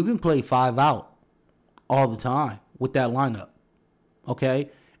 You can play 5 out all the time with that lineup. Okay?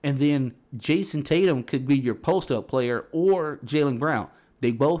 And then Jason Tatum could be your post-up player, or Jaylen Brown.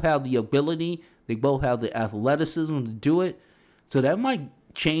 They both have the ability. They both have the athleticism to do it. So that might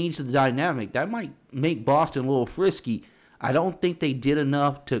change the dynamic. That might make Boston a little frisky. I don't think they did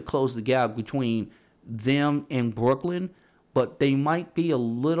enough to close the gap between them and Brooklyn, but they might be a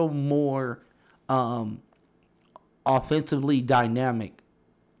little more offensively dynamic.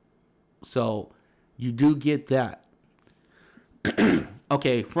 So you do get that.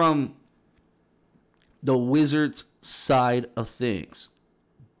 Okay, from the Wizards side of things,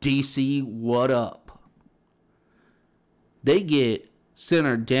 DC, what up? They get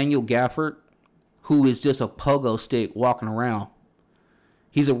center Daniel Gafford, who is just a pogo stick walking around.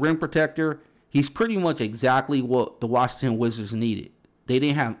 He's a rim protector. He's pretty much exactly what the Washington Wizards needed. They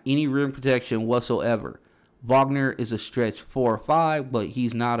didn't have any rim protection whatsoever. Wagner is a stretch 4 or 5, but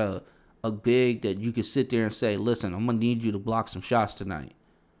he's not a big that you could sit there and say, listen, I'm going to need you to block some shots tonight.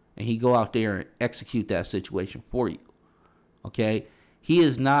 And he go out there and execute that situation for you. Okay? He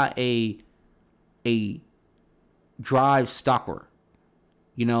is not a drive stopper.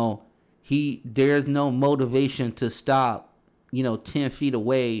 You know, there's no motivation to stop, 10 feet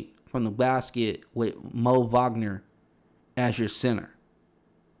away from the basket with Mo Wagner as your center.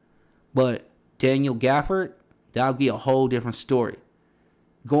 But Daniel Gafford, that would be a whole different story.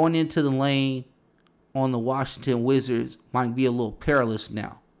 Going into the lane on the Washington Wizards might be a little perilous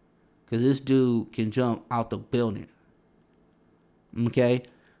now, because this dude can jump out the building. Okay?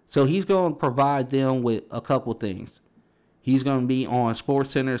 So he's going to provide them with a couple things. He's going to be on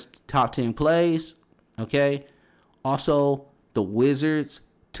SportsCenter's top 10 plays. Okay? Also, the Wizards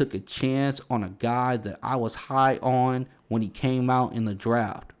took a chance on a guy that I was high on when he came out in the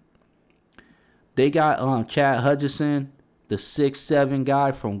draft. They got Chad Hutchison, the 6'7"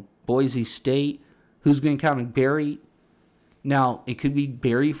 guy from Boise State, who's been kind of buried. Now, it could be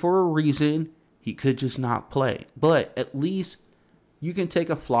buried for a reason. He could just not play. But at least you can take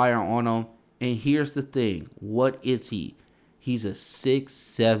a flyer on him. And here's the thing. What is he? He's a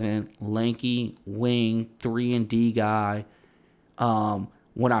 6'7", lanky wing, 3-and-D guy.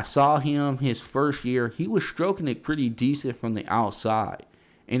 When I saw him his first year, he was stroking it pretty decent from the outside.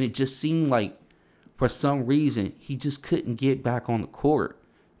 And it just seemed like, for some reason, he just couldn't get back on the court.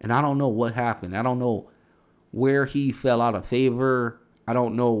 And I don't know what happened. I don't know where he fell out of favor. I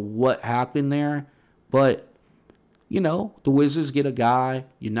don't know what happened there. But, the Wizards get a guy.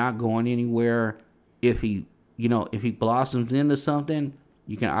 You're not going anywhere. If he blossoms into something,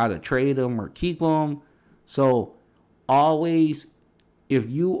 you can either trade him or keep him. So, always, if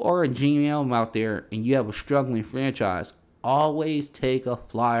you are a GM out there and you have a struggling franchise, always take a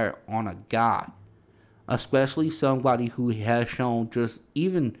flyer on a guy. Especially somebody who has shown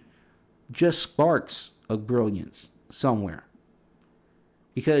just sparks of brilliance somewhere.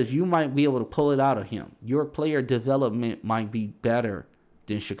 Because you might be able to pull it out of him. Your player development might be better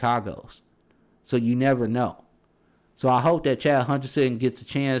than Chicago's. So you never know. So I hope that Chad Hutchison gets a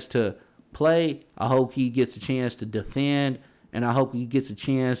chance to play. I hope he gets a chance to defend. And I hope he gets a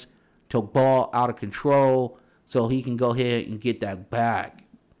chance to ball out of control so he can go ahead and get that bag.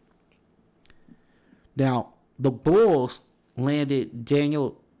 Now, the Bulls landed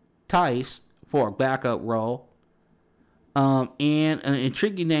Daniel Tice for a backup role. And an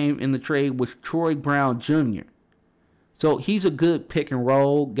intriguing name in the trade was Troy Brown Jr. So he's a good pick and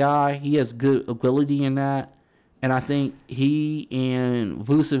roll guy. He has good ability in that. And I think he and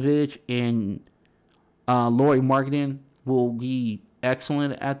Vucevic and Lauri Markkanen will be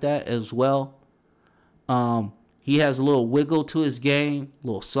excellent at that as well. He has a little wiggle to his game, a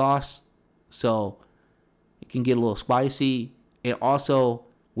little sauce, so it can get a little spicy. And also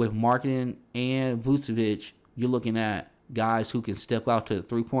with Markkanen and Vucevic, you're looking at guys who can step out to the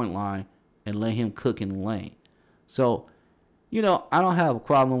 3-point line and let him cook in the lane. So, I don't have a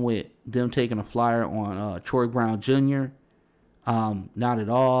problem with them taking a flyer on Troy Brown Jr. Not at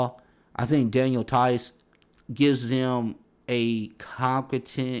all. I think Daniel Theis gives them a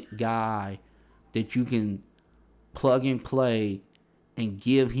competent guy that you can plug and play and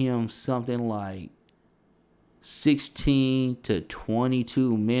give him something like 16 to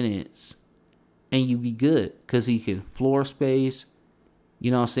 22 minutes and you be good because he can floor space.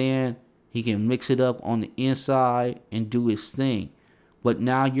 You know what I'm saying? He can mix it up on the inside and do his thing. But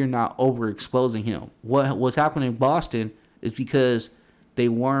now you're not overexposing him. What's happening in Boston is because they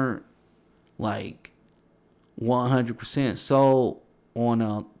weren't like 100% sold on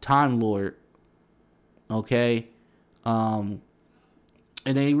a Time Lord. Okay? And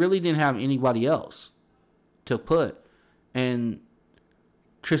they really didn't have anybody else to put. And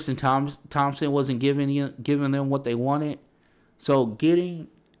Tristan Thompson wasn't giving them what they wanted. So getting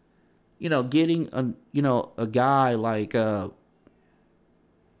a guy like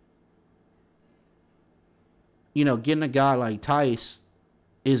getting a guy like Theis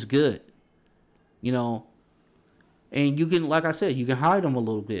is good. And you can, like I said, you can hide him a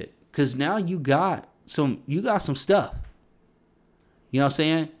little bit because now you got some stuff. You know what I'm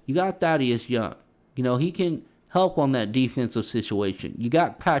saying? You got Thaddeus Young. He can help on that defensive situation. You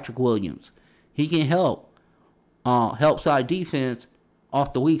got Patrick Williams. He can help side defense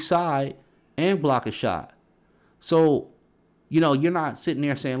off the weak side and block a shot. So, you're not sitting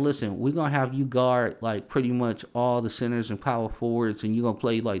there saying, listen, we're going to have you guard like pretty much all the centers and power forwards and you're going to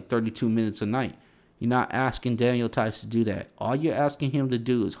play like 32 minutes a night. You're not asking Daniel Theis to do that. All you're asking him to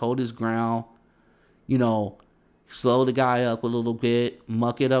do is hold his ground, slow the guy up a little bit,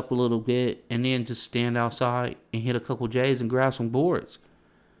 muck it up a little bit, and then just stand outside and hit a couple J's and grab some boards.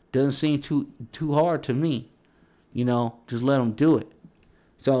 Doesn't seem too hard to me. Just let him do it.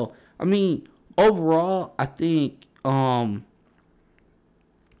 So, overall, I think I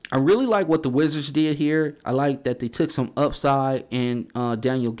really like what the Wizards did here. I like that they took some upside in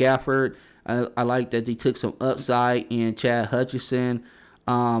Daniel Gafford. I like that they took some upside in Chad Hutchison.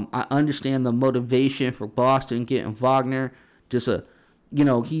 I understand the motivation for Boston getting Wagner. Just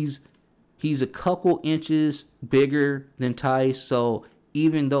he's a couple inches bigger than Theis, so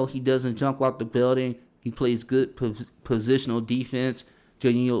even though he doesn't jump out the building, he plays good positional defense. So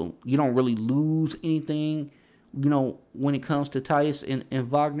you don't really lose anything, when it comes to Theis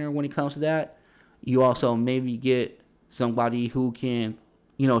and Wagner. When it comes to that, you also maybe get somebody who can,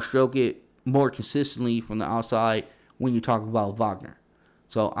 stroke it more consistently from the outside when you're talking about Wagner.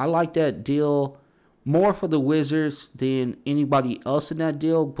 So I like that deal more for the Wizards than anybody else in that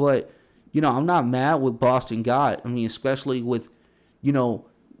deal. But, I'm not mad with Boston got. Especially with,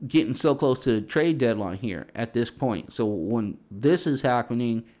 getting so close to the trade deadline here at this point. So when this is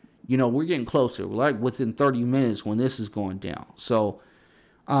happening, we're getting closer. We're like within 30 minutes when this is going down. So,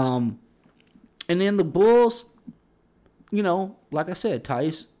 and then the Bulls, like I said,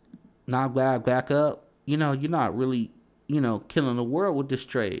 Theis, not bad back up. You're not really, killing the world with this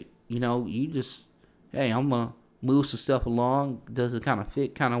trade. You just, hey, I'm going to move some stuff along. Does it kind of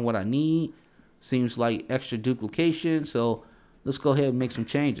fit kind of what I need? Seems like extra duplication. So let's go ahead and make some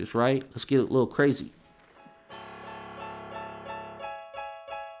changes, right? Let's get a little crazy.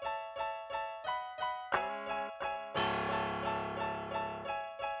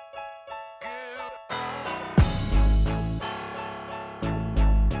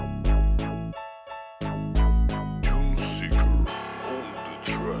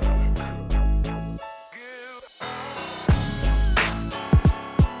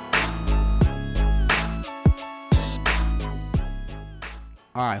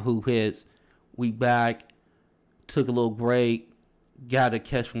 All right, hoop heads, we back. Took a little break. Got to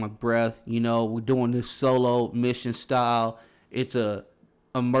catch my breath. We're doing this solo mission style. It's a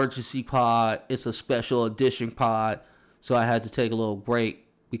emergency pod. It's a special edition pod. So I had to take a little break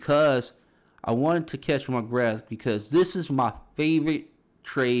because I wanted to catch my breath because this is my favorite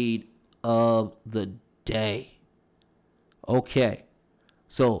trade of the day. Okay,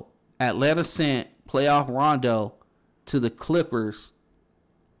 so Atlanta sent playoff Rondo to the Clippers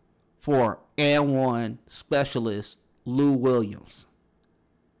for and1 specialist Lou Williams.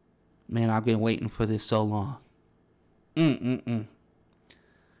 Man, I've been waiting for this so long.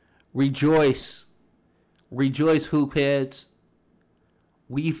 Rejoice, hoop heads.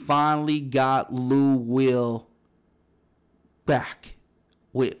 We finally got Lou Will back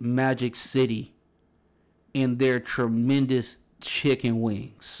with Magic City. and their tremendous chicken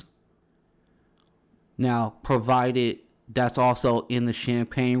wings. Now, provided that's also in the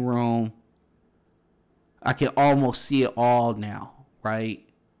champagne room, I can almost see it all now, right?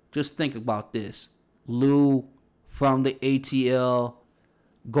 Just think about this. Lou from the ATL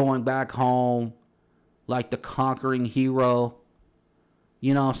going back home like the conquering hero.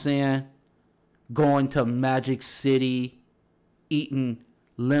 You know what I'm saying? Going to Magic City, eating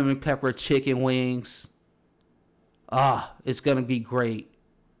lemon pepper chicken wings. It's going to be great.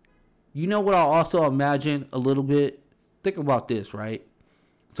 You know what I also imagine a little bit? Think about this, right?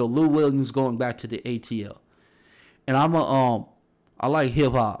 So Lou Williams going back to the ATL. And I like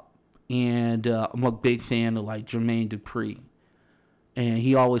hip hop. And I'm a big fan of like Jermaine Dupri. And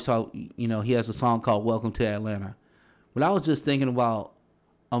he always talk, he has a song called Welcome to Atlanta. But I was just thinking about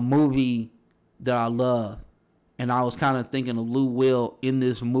a movie that I love. And I was kind of thinking of Lou Will in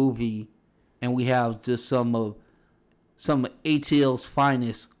this movie. And we have just some of ATL's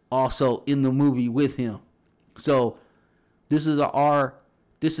finest also in the movie with him. So this is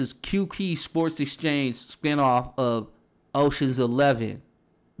QP Sports Exchange spinoff of Ocean's 11,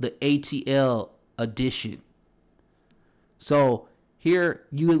 the ATL edition. So here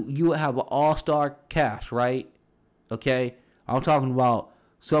you have an all-star cast, right? Okay, I'm talking about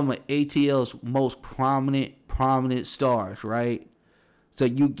some of ATL's most prominent stars, right? So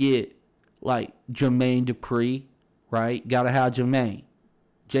you get like Jermaine Dupri, right? Gotta have Jermaine.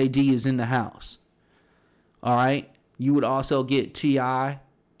 JD is in the house. All right. You would also get T.I.,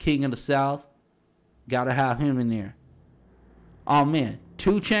 King of the South. Gotta have him in there. Oh man,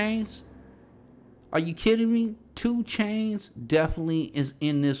 2 Chainz? Are you kidding me? 2 Chainz definitely is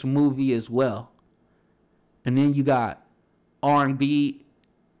in this movie as well. And then you got R&B,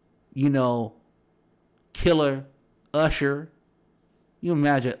 killer Usher. You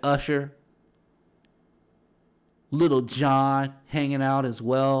imagine Usher, Little John hanging out as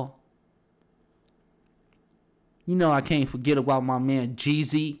well. I can't forget about my man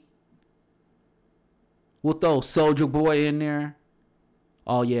Jeezy. We'll throw Soulja Boy in there.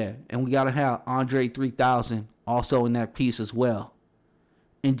 Oh yeah, and we gotta have Andre 3000 also in that piece as well.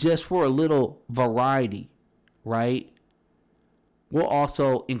 And just for a little variety, right? We'll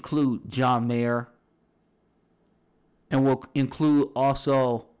also include John Mayer. And we'll include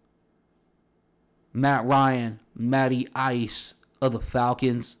also Matt Ryan, Matty Ice of the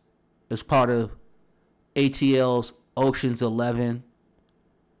Falcons as part of ATL's Ocean's 11.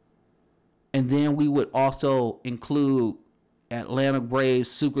 And then we would also include Atlanta Braves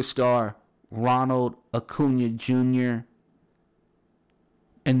superstar Ronald Acuna Jr.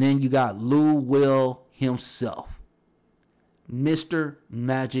 And then you got Lou Will himself, Mr.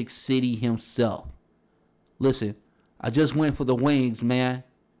 Magic City himself. Listen, I just went for the wings, man.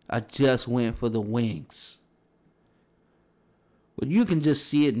 I just went for the wings. But you can just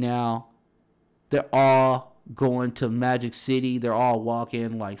see it now. They're all going to Magic City. They're all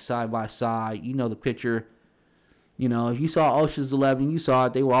walking like side by side. You know the picture. If you saw Ocean's 11, you saw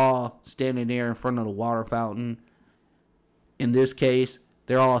it. They were all standing there in front of the water fountain. In this case,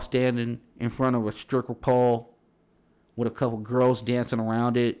 they're all standing in front of a stripper pole with a couple girls dancing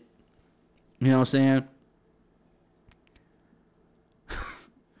around it. You know what I'm saying?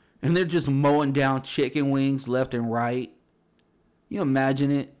 And they're just mowing down chicken wings left and right. You imagine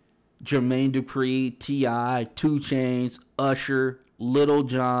it? Jermaine Dupri, T.I., 2 Chainz, Usher, Little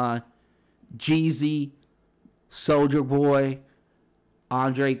John, Jeezy, Soulja Boy,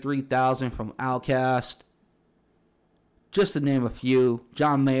 Andre 3000 from Outkast. Just to name a few.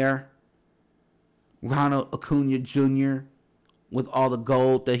 John Mayer, Ronald Acuna Jr. with all the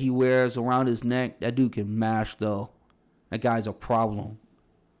gold that he wears around his neck. That dude can mash, though. That guy's a problem.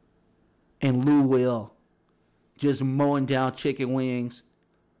 And Lou Will, just mowing down chicken wings,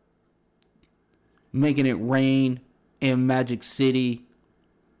 making it rain in Magic City,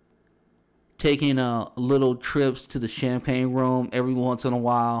 taking little trips to the champagne room every once in a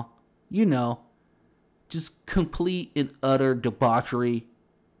while. Just complete and utter debauchery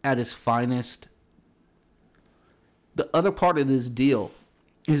at its finest. The other part of this deal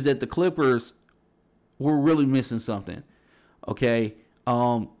is that the Clippers were really missing something. Okay?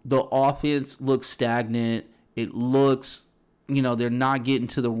 The offense looks stagnant. It looks, they're not getting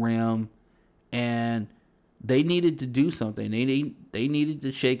to the rim, and they needed to do something. They needed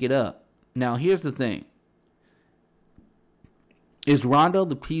to shake it up. Now, here's the thing. Is Rondo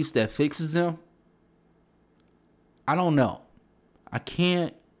the piece that fixes him? I don't know. I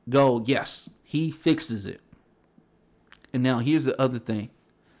can't go, yes, he fixes it. And now here's the other thing.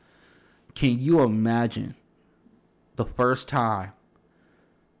 Can you imagine the first time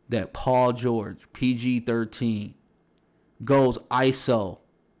that Paul George, PG-13, goes ISO,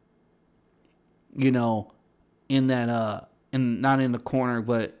 in that not in the corner,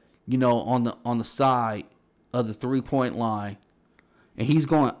 but on the side of the 3-point line, and he's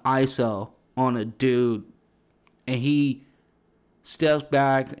going ISO on a dude, and he steps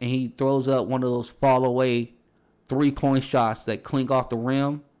back and he throws up one of those fall away 3-point shots that clink off the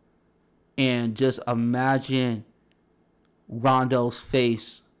rim, and just imagine Rondo's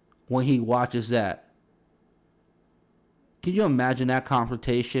face when he watches that. Can you imagine that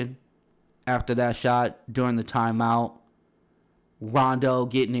confrontation after that shot during the timeout? Rondo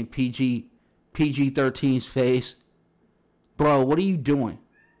getting in PG-13's face. Bro, what are you doing?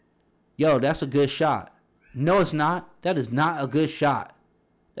 Yo, that's a good shot. No, it's not. That is not a good shot.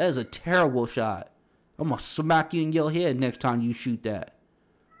 That is a terrible shot. I'm going to smack you in your head next time you shoot that.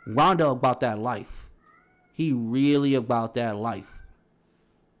 Rondo about that life. He really about that life.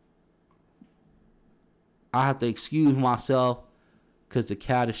 I have to excuse myself because the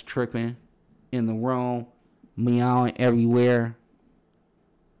cat is tripping in the room, meowing everywhere.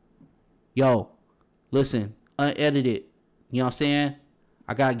 Yo, listen, unedited. You know what I'm saying?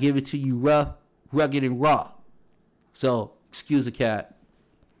 I got to give it to you rough, rugged, and raw. So, excuse the cat.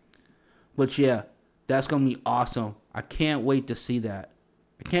 But yeah, that's going to be awesome. I can't wait to see that.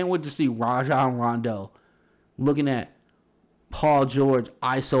 I can't wait to see Rajon Rondo looking at Paul George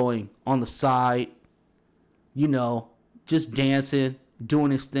isoing on the side, just dancing,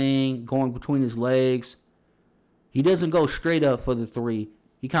 doing his thing, going between his legs. He doesn't go straight up for the three.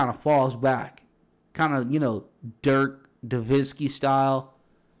 He kind of falls back. Kind of, Dirk Nowitzki style,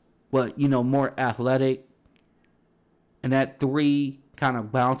 but, more athletic. And that three kind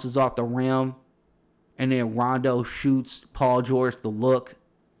of bounces off the rim. And then Rondo shoots Paul George the look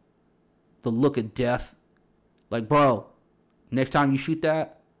of death. Like, bro, next time you shoot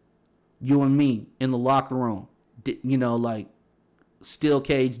that, you and me in the locker room, like steel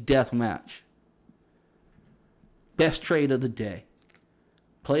cage death match. Best trade of the day.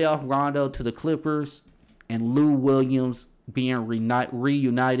 Playoff Rondo to the Clippers and Lou Williams being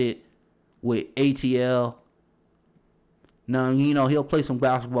reunited with ATL. Now, he'll play some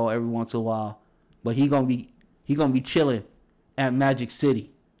basketball every once in a while, but he gonna be chilling at Magic City.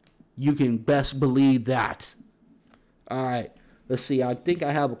 You can best believe that. All right, let's see. I think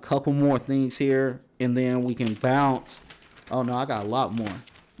I have a couple more things here, and then we can bounce. Oh, no, I got a lot more.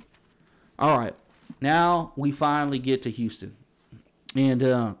 All right, now we finally get to Houston.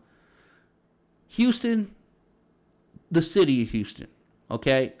 And Houston, the city of Houston,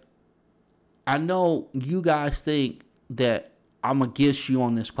 okay? I know you guys think that I'm against you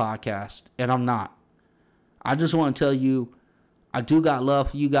on this podcast, and I'm not. I just want to tell you, I do got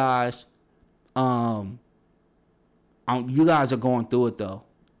love for you guys. You guys are going through it, though.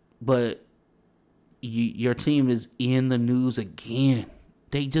 But your team is in the news again.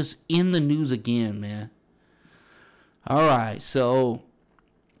 They just in the news again, man. All right, so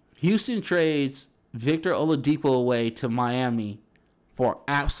Houston trades Victor Oladipo away to Miami for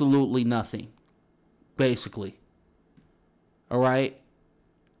absolutely nothing, basically. All right?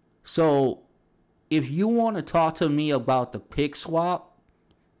 So if you want to talk to me about the pick swap,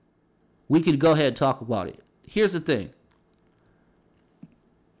 we can go ahead and talk about it. Here's the thing.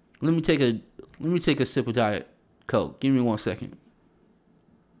 Let me take a sip of Diet Coke. Give me 1 second.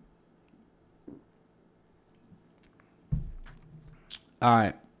 All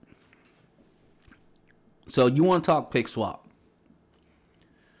right. So you want to talk pick swap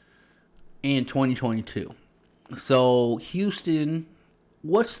in 2022. So Houston,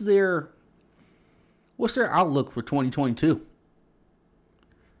 what's their outlook for 2022?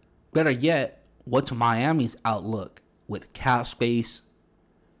 Better yet, what's Miami's outlook with cap space?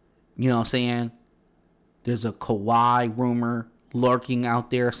 You know what I'm saying? There's a Kawhi rumor lurking out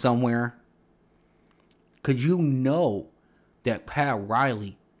there somewhere. Because you know that Pat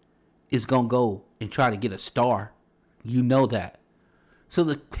Riley is going to go and try to get a star. You know that. So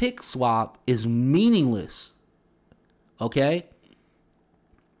the pick swap is meaningless. Okay?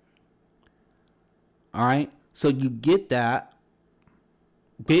 All right? So you get that.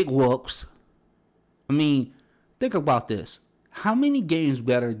 Big whoops. I mean, think about this. How many games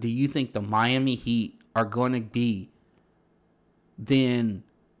better do you think the Miami Heat are going to be than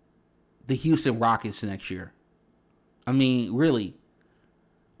the Houston Rockets next year? I mean, really.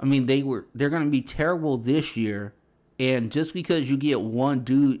 I mean, they're going to be terrible this year, and just because you get one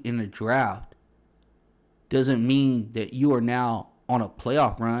dude in the draft doesn't mean that you are now on a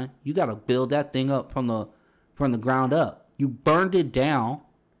playoff run. You got to build that thing up from the ground up. You burned it down.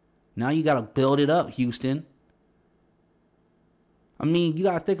 Now you got to build it up, Houston. I mean, you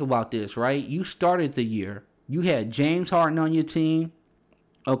got to think about this, right? You started the year. You had James Harden on your team,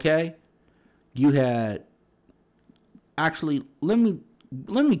 okay? You had actually let me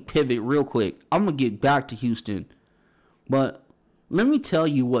pivot real quick. I'm going to get back to Houston. But let me tell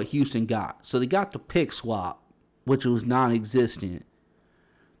you what Houston got. So they got the pick swap, which was non-existent.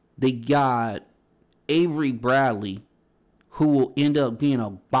 They got Avery Bradley, who will end up being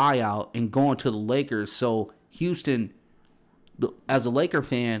a buyout and going to the Lakers. So Houston, as a Laker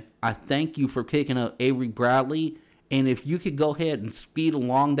fan, I thank you for picking up Avery Bradley. And if you could go ahead and speed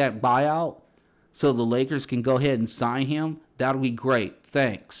along that buyout so the Lakers can go ahead and sign him, that'll be great.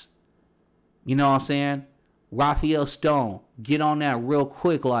 Thanks. You know what I'm saying? Raphael Stone, get on that real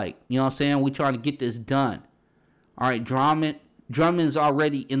quick, like, you know what I'm saying? We trying to get this done. All right, Drummond's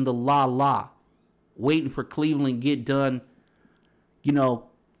already in the la, waiting for Cleveland to get done. You know,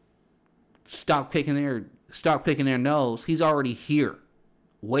 stop picking their nose. He's already here,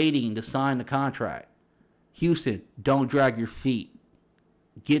 waiting to sign the contract. Houston, don't drag your feet.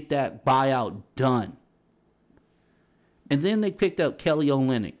 Get that buyout done. And then they picked up Kelly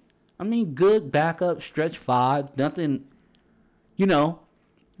Olynyk. I mean, good backup, stretch five, nothing to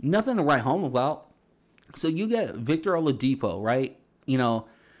write home about. So you get Victor Oladipo, right? You know,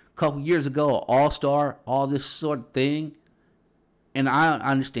 a couple years ago, all-star, all this sort of thing. And I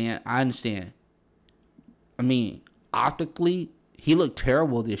understand. I mean, optically, he looked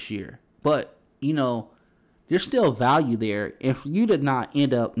terrible this year. But, you know, there's still value there. If you did not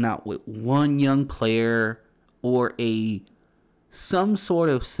end up not with one young player or some sort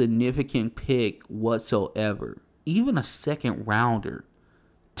of significant pick whatsoever, even a second rounder,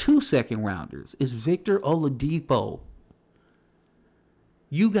 2 second rounders, is Victor Oladipo.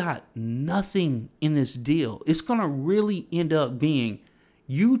 You got nothing in this deal. It's going to really end up being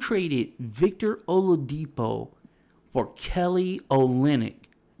you traded Victor Oladipo for Kelly Olynyk.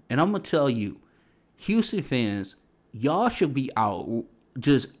 And I'm going to tell you, Houston fans, y'all should be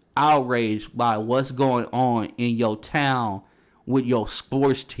just outraged by what's going on in your town with your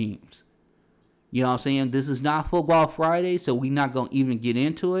sports teams. You know what I'm saying? This is not Football Friday, so we're not going to even get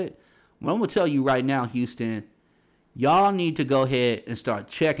into it. But I'm going to tell you right now, Houston, y'all need to go ahead and start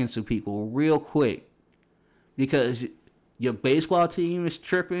checking some people real quick. Because your baseball team is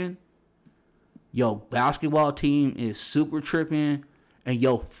tripping, your basketball team is super tripping, and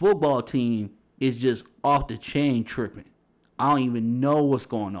your football team is just off the chain tripping. I don't even know what's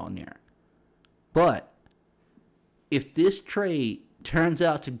going on there. But if this trade turns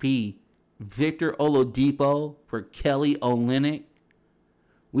out to be Victor Oladipo for Kelly Olynyk,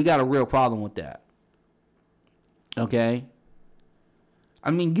 we got a real problem with that. Okay? I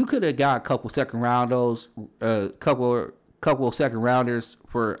mean, you could have got a couple second rounders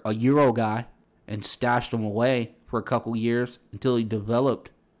for a Euro guy and stashed him away for a couple years until he developed.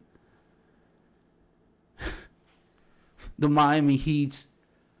 The Miami Heat's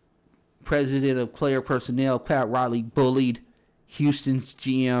president of player personnel, Pat Riley, bullied Houston's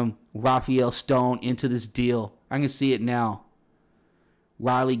GM, Raphael Stone, into this deal. I can see it now.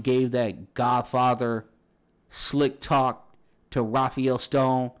 Riley gave that Godfather slick talk to Raphael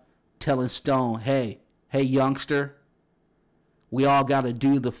Stone, telling Stone, hey, youngster, we all got to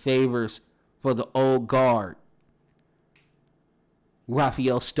do the favors for the old guard.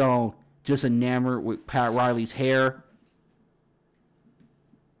 Raphael Stone, just enamored with Pat Riley's hair.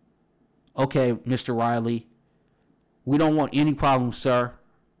 Okay, Mr. Riley, we don't want any problems, sir.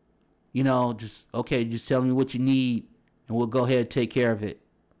 You know, just tell me what you need, and we'll go ahead and take care of it.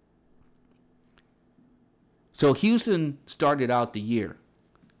 So Houston started out the year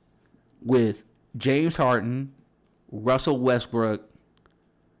with James Harden, Russell Westbrook,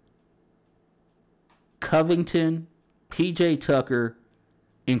 Covington, PJ Tucker,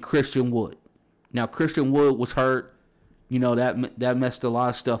 and Christian Wood. Now, Christian Wood was hurt. You know, that messed a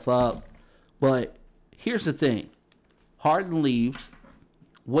lot of stuff up. But here's the thing. Harden leaves.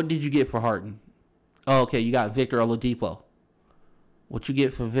 What did you get for Harden? Oh, okay, you got Victor Oladipo. What you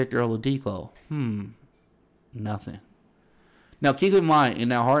get for Victor Oladipo? Nothing. Now, keep in mind, in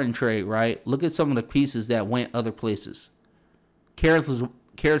that Harden trade, right, look at some of the pieces that went other places. Caris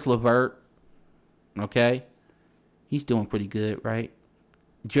LeVert, okay? He's doing pretty good, right?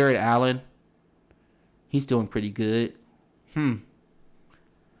 Jared Allen, he's doing pretty good.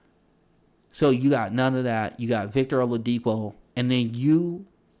 So you got none of that. You got Victor Oladipo, and then you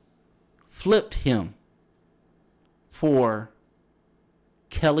flipped him for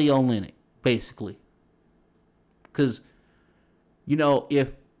Kelly Olynyk, basically. Because, you know,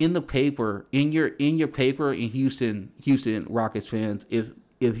 if in the paper, in your paper in Houston Rockets fans, if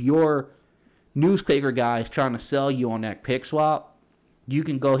your newspaper guy is trying to sell you on that pick swap, you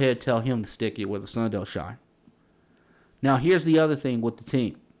can go ahead and tell him to stick it where the sun don't shine. Now, here's the other thing with the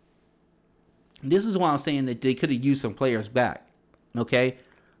team. This is why I'm saying that they could have used some players back. Okay?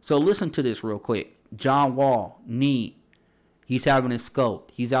 So listen to this real quick. John Wall, knee. He's having his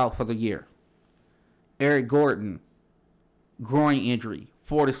scope. He's out for the year. Eric Gordon, groin injury,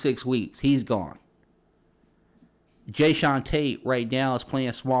 4 to 6 weeks. He's gone. Jayshawn Tate right now is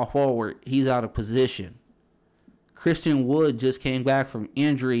playing small forward. He's out of position. Christian Wood just came back from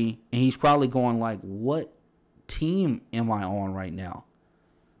injury, and he's probably going like, what team am I on right now?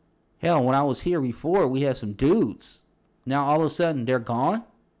 Hell, when I was here before, we had some dudes. Now, all of a sudden, they're gone?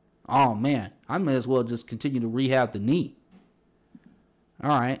 Oh, man. I may as well just continue to rehab the knee.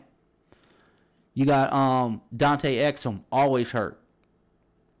 All right. You got Dante Exum, always hurt.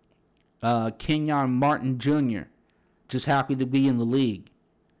 Kenyon Martin Jr., just happy to be in the league.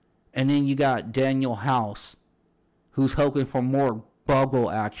 And then you got Daniel House, who's hoping for more bubble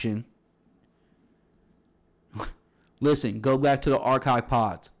action. Listen, go back to the archive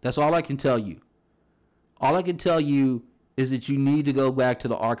pods. That's all I can tell you. All I can tell you is that you need to go back to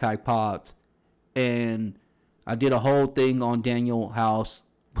the archive pods. And I did a whole thing on Daniel House,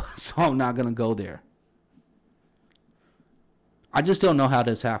 so I'm not going to go there. I just don't know how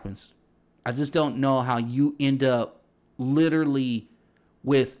this happens. I just don't know how you end up literally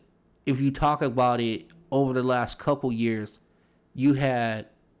with, if you talk about it over the last couple years, you had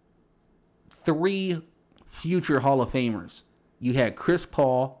 3 future Hall of Famers. You had Chris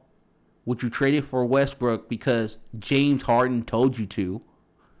Paul, which you traded for Westbrook because James Harden told you to.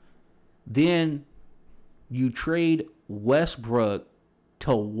 Then you trade Westbrook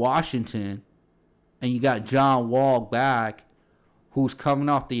to Washington, and you got John Wall back, who's coming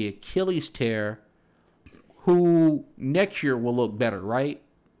off the Achilles tear, who next year will look better, right?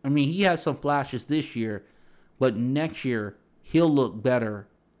 I mean, he has some flashes this year, but next year he'll look better.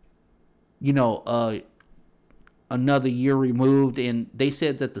 You know, another year removed, and they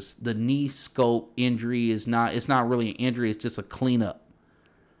said that the knee scope injury is not, it's not really an injury, it's just a cleanup.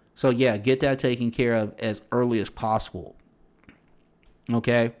 So yeah, get that taken care of as early as possible.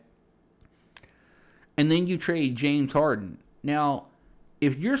 Okay? And then you trade James Harden. Now,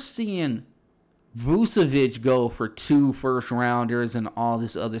 if you're seeing Vucevic go for 2 first-rounders and all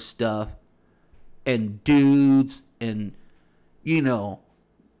this other stuff, and dudes and, you know,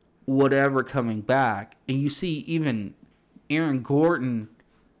 whatever coming back, and you see even Aaron Gordon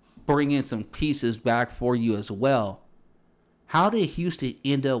bringing some pieces back for you as well, how did Houston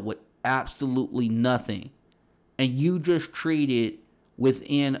end up with absolutely nothing? And you just traded,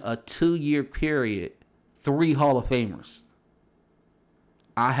 within a 2-year period, 3 Hall of Famers.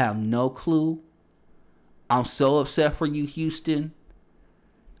 I have no clue. I'm so upset for you, Houston.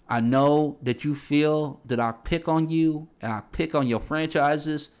 I know that you feel that I pick on you and I pick on your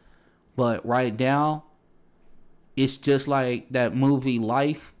franchises, but right now, it's just like that movie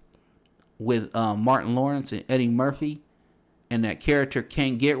Life with Martin Lawrence and Eddie Murphy, and that character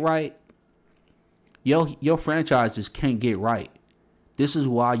can't get right. Your franchises can't get right. This is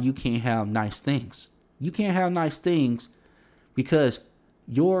why you can't have nice things. You can't have nice things because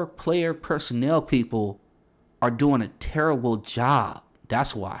your player personnel people are doing a terrible job.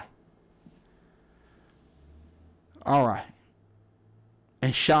 That's why. All right.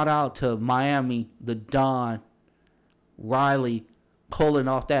 And shout out to Miami, the Don, Riley, pulling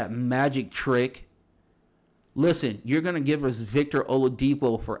off that magic trick. Listen, you're going to give us Victor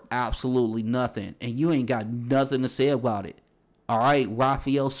Oladipo for absolutely nothing, and you ain't got nothing to say about it. All right,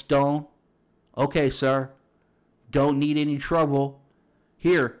 Raphael Stone. Okay, sir. Don't need any trouble.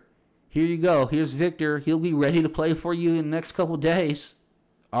 Here you go. Here's Victor. He'll be ready to play for you in the next couple days.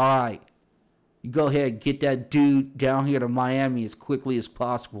 All right. You go ahead and get that dude down here to Miami as quickly as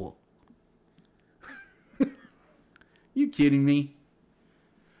possible. You kidding me?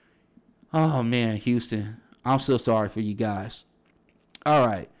 Oh, man, Houston. I'm so sorry for you guys. All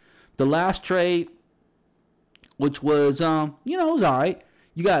right. The last trade, which was, it was all right.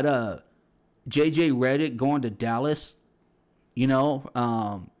 You got J.J. Redick going to Dallas,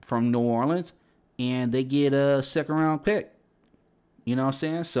 from New Orleans, and they get a second-round pick. You know what I'm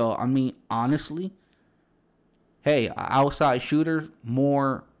saying? So, I mean, honestly, hey, outside shooter,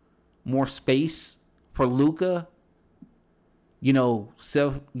 more space for Luka.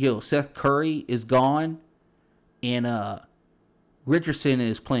 Seth Curry is gone, and Richardson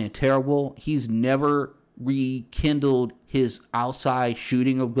is playing terrible. He's never rekindled his outside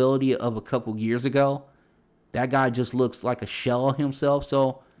shooting ability of a couple years ago. That guy just looks like a shell of himself.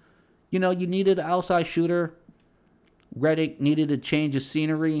 So, you needed an outside shooter. Redick needed a change of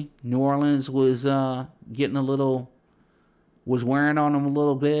scenery. New Orleans was getting a little was wearing on him a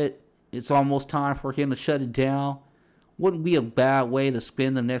little bit. It's almost time for him to shut it down. Wouldn't be a bad way to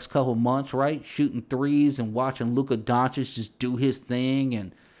spend the next couple months, right? Shooting threes and watching Luka Doncic just do his thing,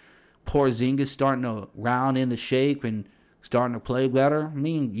 and Porzingis starting to round into shape and starting to play better. I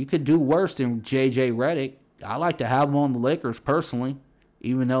mean, you could do worse than JJ Redick. I like to have him on the Lakers personally,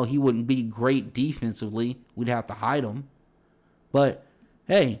 even though he wouldn't be great defensively. We'd have to hide him. But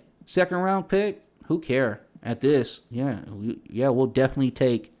hey, second round pick, who cares at this? We'll definitely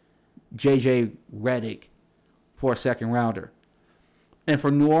take JJ Redick for a second rounder. And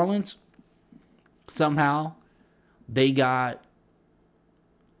for New Orleans, somehow they got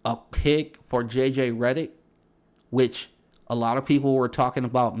a pick for JJ Redick, which a lot of people were talking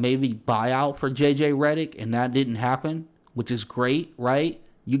about maybe buyout for JJ Redick, and that didn't happen, which is great, right?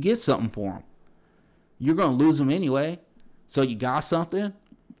 You get something for him. You're going to lose him anyway, so you got something.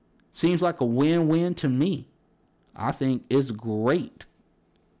 Seems like a win-win to me. I think it's great.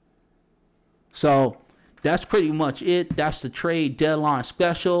 So that's pretty much it. That's the trade deadline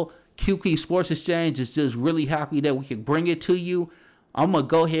special. QP Sports Exchange is just really happy that we can bring it to you. I'm going to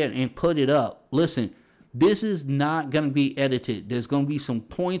go ahead and put it up. Listen, this is not going to be edited. There's going to be some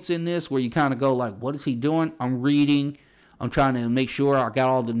points in this where you kind of go like, what is he doing? I'm reading. I'm trying to make sure I got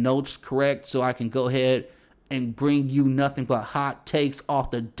all the notes correct so I can go ahead and bring you nothing but hot takes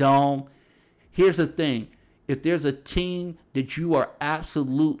off the dome. Here's the thing. If there's a team that you are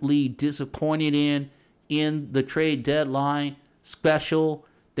absolutely disappointed in the trade deadline special,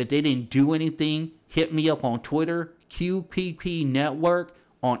 that they didn't do anything, hit me up on Twitter, QPP Network,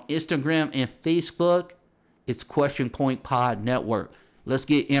 on Instagram and Facebook. It's Question Point Pod Network. Let's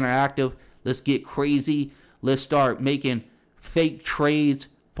get interactive. Let's get crazy. Let's start making fake trades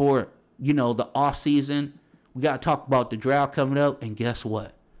for, the off season. We got to talk about the draft coming up. And guess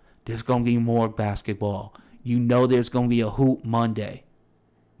what? There's going to be more basketball. There's going to be a Hoop Monday.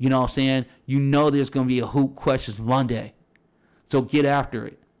 You know what I'm saying? There's going to be a Hoop Questions Monday. So get after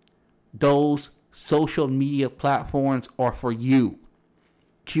it. Those social media platforms are for you.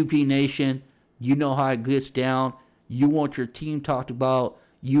 QP Nation, you know how it gets down. You want your team talked about.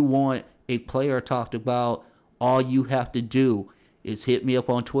 You want a player talked about. All you have to do is hit me up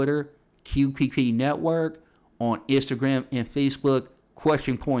on Twitter, QPP Network, on Instagram and Facebook,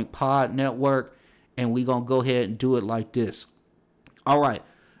 Question Point Pod Network, and we're going to go ahead and do it like this. All right.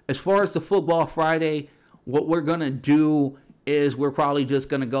 As far as the Football Friday, what we're going to do is we're probably just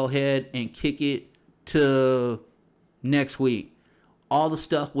going to go ahead and kick it to next week. All the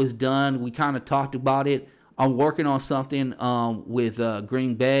stuff was done. We kind of talked about it. I'm working on something with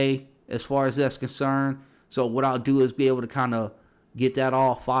Green Bay as far as that's concerned. So what I'll do is be able to kind of get that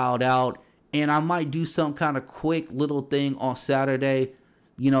all filed out. And I might do some kind of quick little thing on Saturday.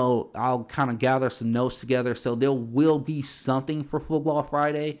 I'll kind of gather some notes together. So there will be something for Football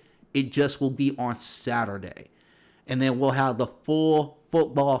Friday. It just will be on Saturday. And then we'll have the full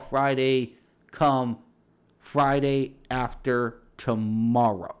Football Friday come Friday after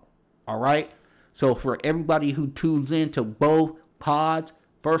tomorrow. All right? So for everybody who tunes in to both pods,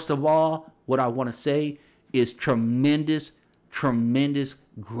 first of all, what I want to say is tremendous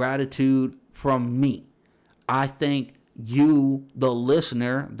gratitude from me. I thank you, the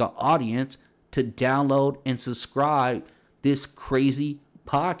listener, the audience, to download and subscribe this crazy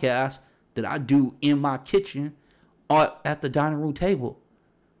podcast that I do in my kitchen or at the dining room table.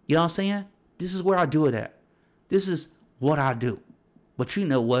 You know what I'm saying? This is where I do it at. This is what I do. But you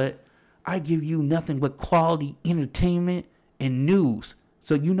know what? I give you nothing but quality entertainment and news.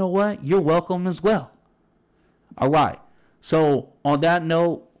 So you know what? You're welcome as well. All right. So on that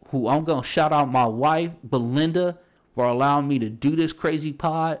note, I'm going to shout out my wife, Belinda, for allowing me to do this crazy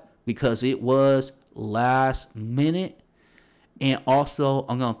pod because it was last minute. And also,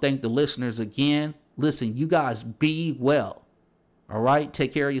 I'm going to thank the listeners again. Listen, you guys be well. All right?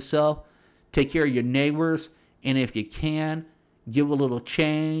 Take care of yourself. Take care of your neighbors. And if you can, give a little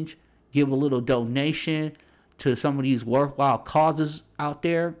change. Give a little donation to some of these worthwhile causes out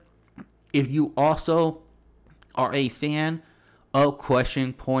there. If you also are a fan of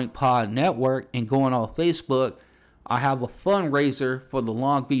Question Point Pod Network and going on Facebook, I have a fundraiser for the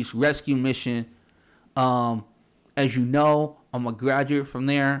Long Beach Rescue Mission. As you know, I'm a graduate from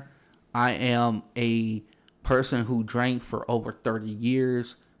there. I am a person who drank for over 30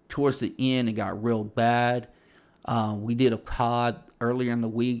 years. Towards the end, it got real bad. We did a pod earlier in the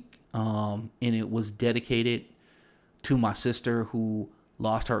week, and it was dedicated to my sister who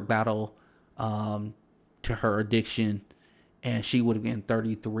lost her battle to her addiction, and she would have been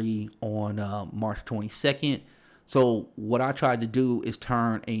 33 on March 22nd. So what I tried to do is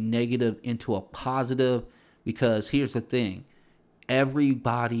turn a negative into a positive, because here's the thing.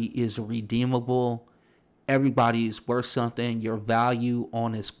 Everybody is redeemable. Everybody is worth something. Your value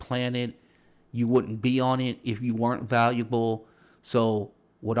on this planet, you wouldn't be on it if you weren't valuable. So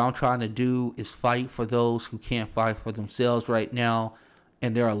what I'm trying to do is fight for those who can't fight for themselves right now.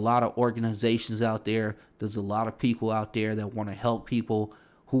 And there are a lot of organizations out there. There's a lot of people out there that want to help people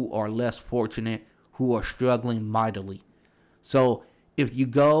who are less fortunate, who are struggling mightily. So if you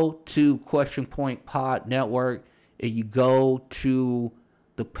go to Question Point Pod Network and you go to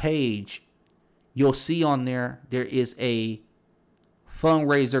the page, you'll see on there is a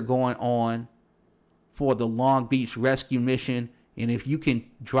fundraiser going on for the Long Beach Rescue Mission. And if you can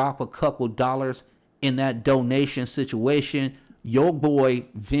drop a couple dollars in that donation situation, your boy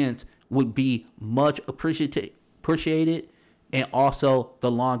Vince would be much appreciated. And also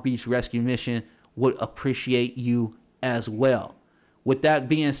the Long Beach Rescue Mission would appreciate you as well. With that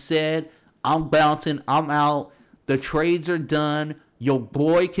being said, I'm bouncing. I'm out. The trades are done. Your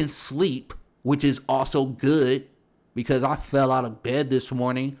boy can sleep, which is also good because I fell out of bed this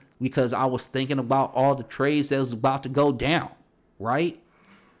morning because I was thinking about all the trades that was about to go down, right?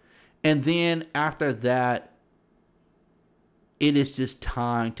 And then after that, it is just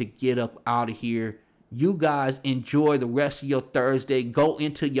time to get up out of here. You guys enjoy the rest of your Thursday. Go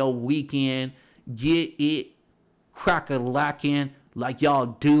into your weekend. Get it crack-a-lacking like y'all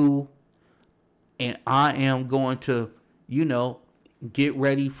do. And I am going to, get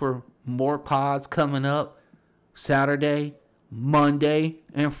ready for more pods coming up Saturday, Monday,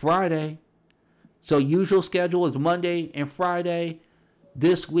 and Friday. So usual schedule is Monday and Friday.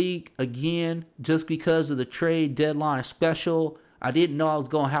 This week, again, just because of the trade deadline special, I didn't know I was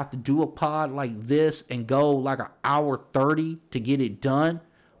going to have to do a pod like this and go like an hour 30 to get it done.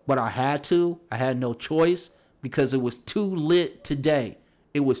 But I had to. I had no choice because it was too lit today.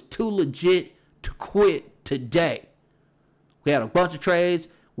 It was too legit to quit today. We had a bunch of trades.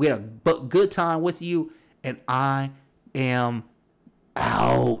 We had a good time with you. And I am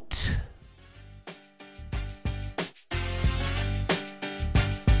out.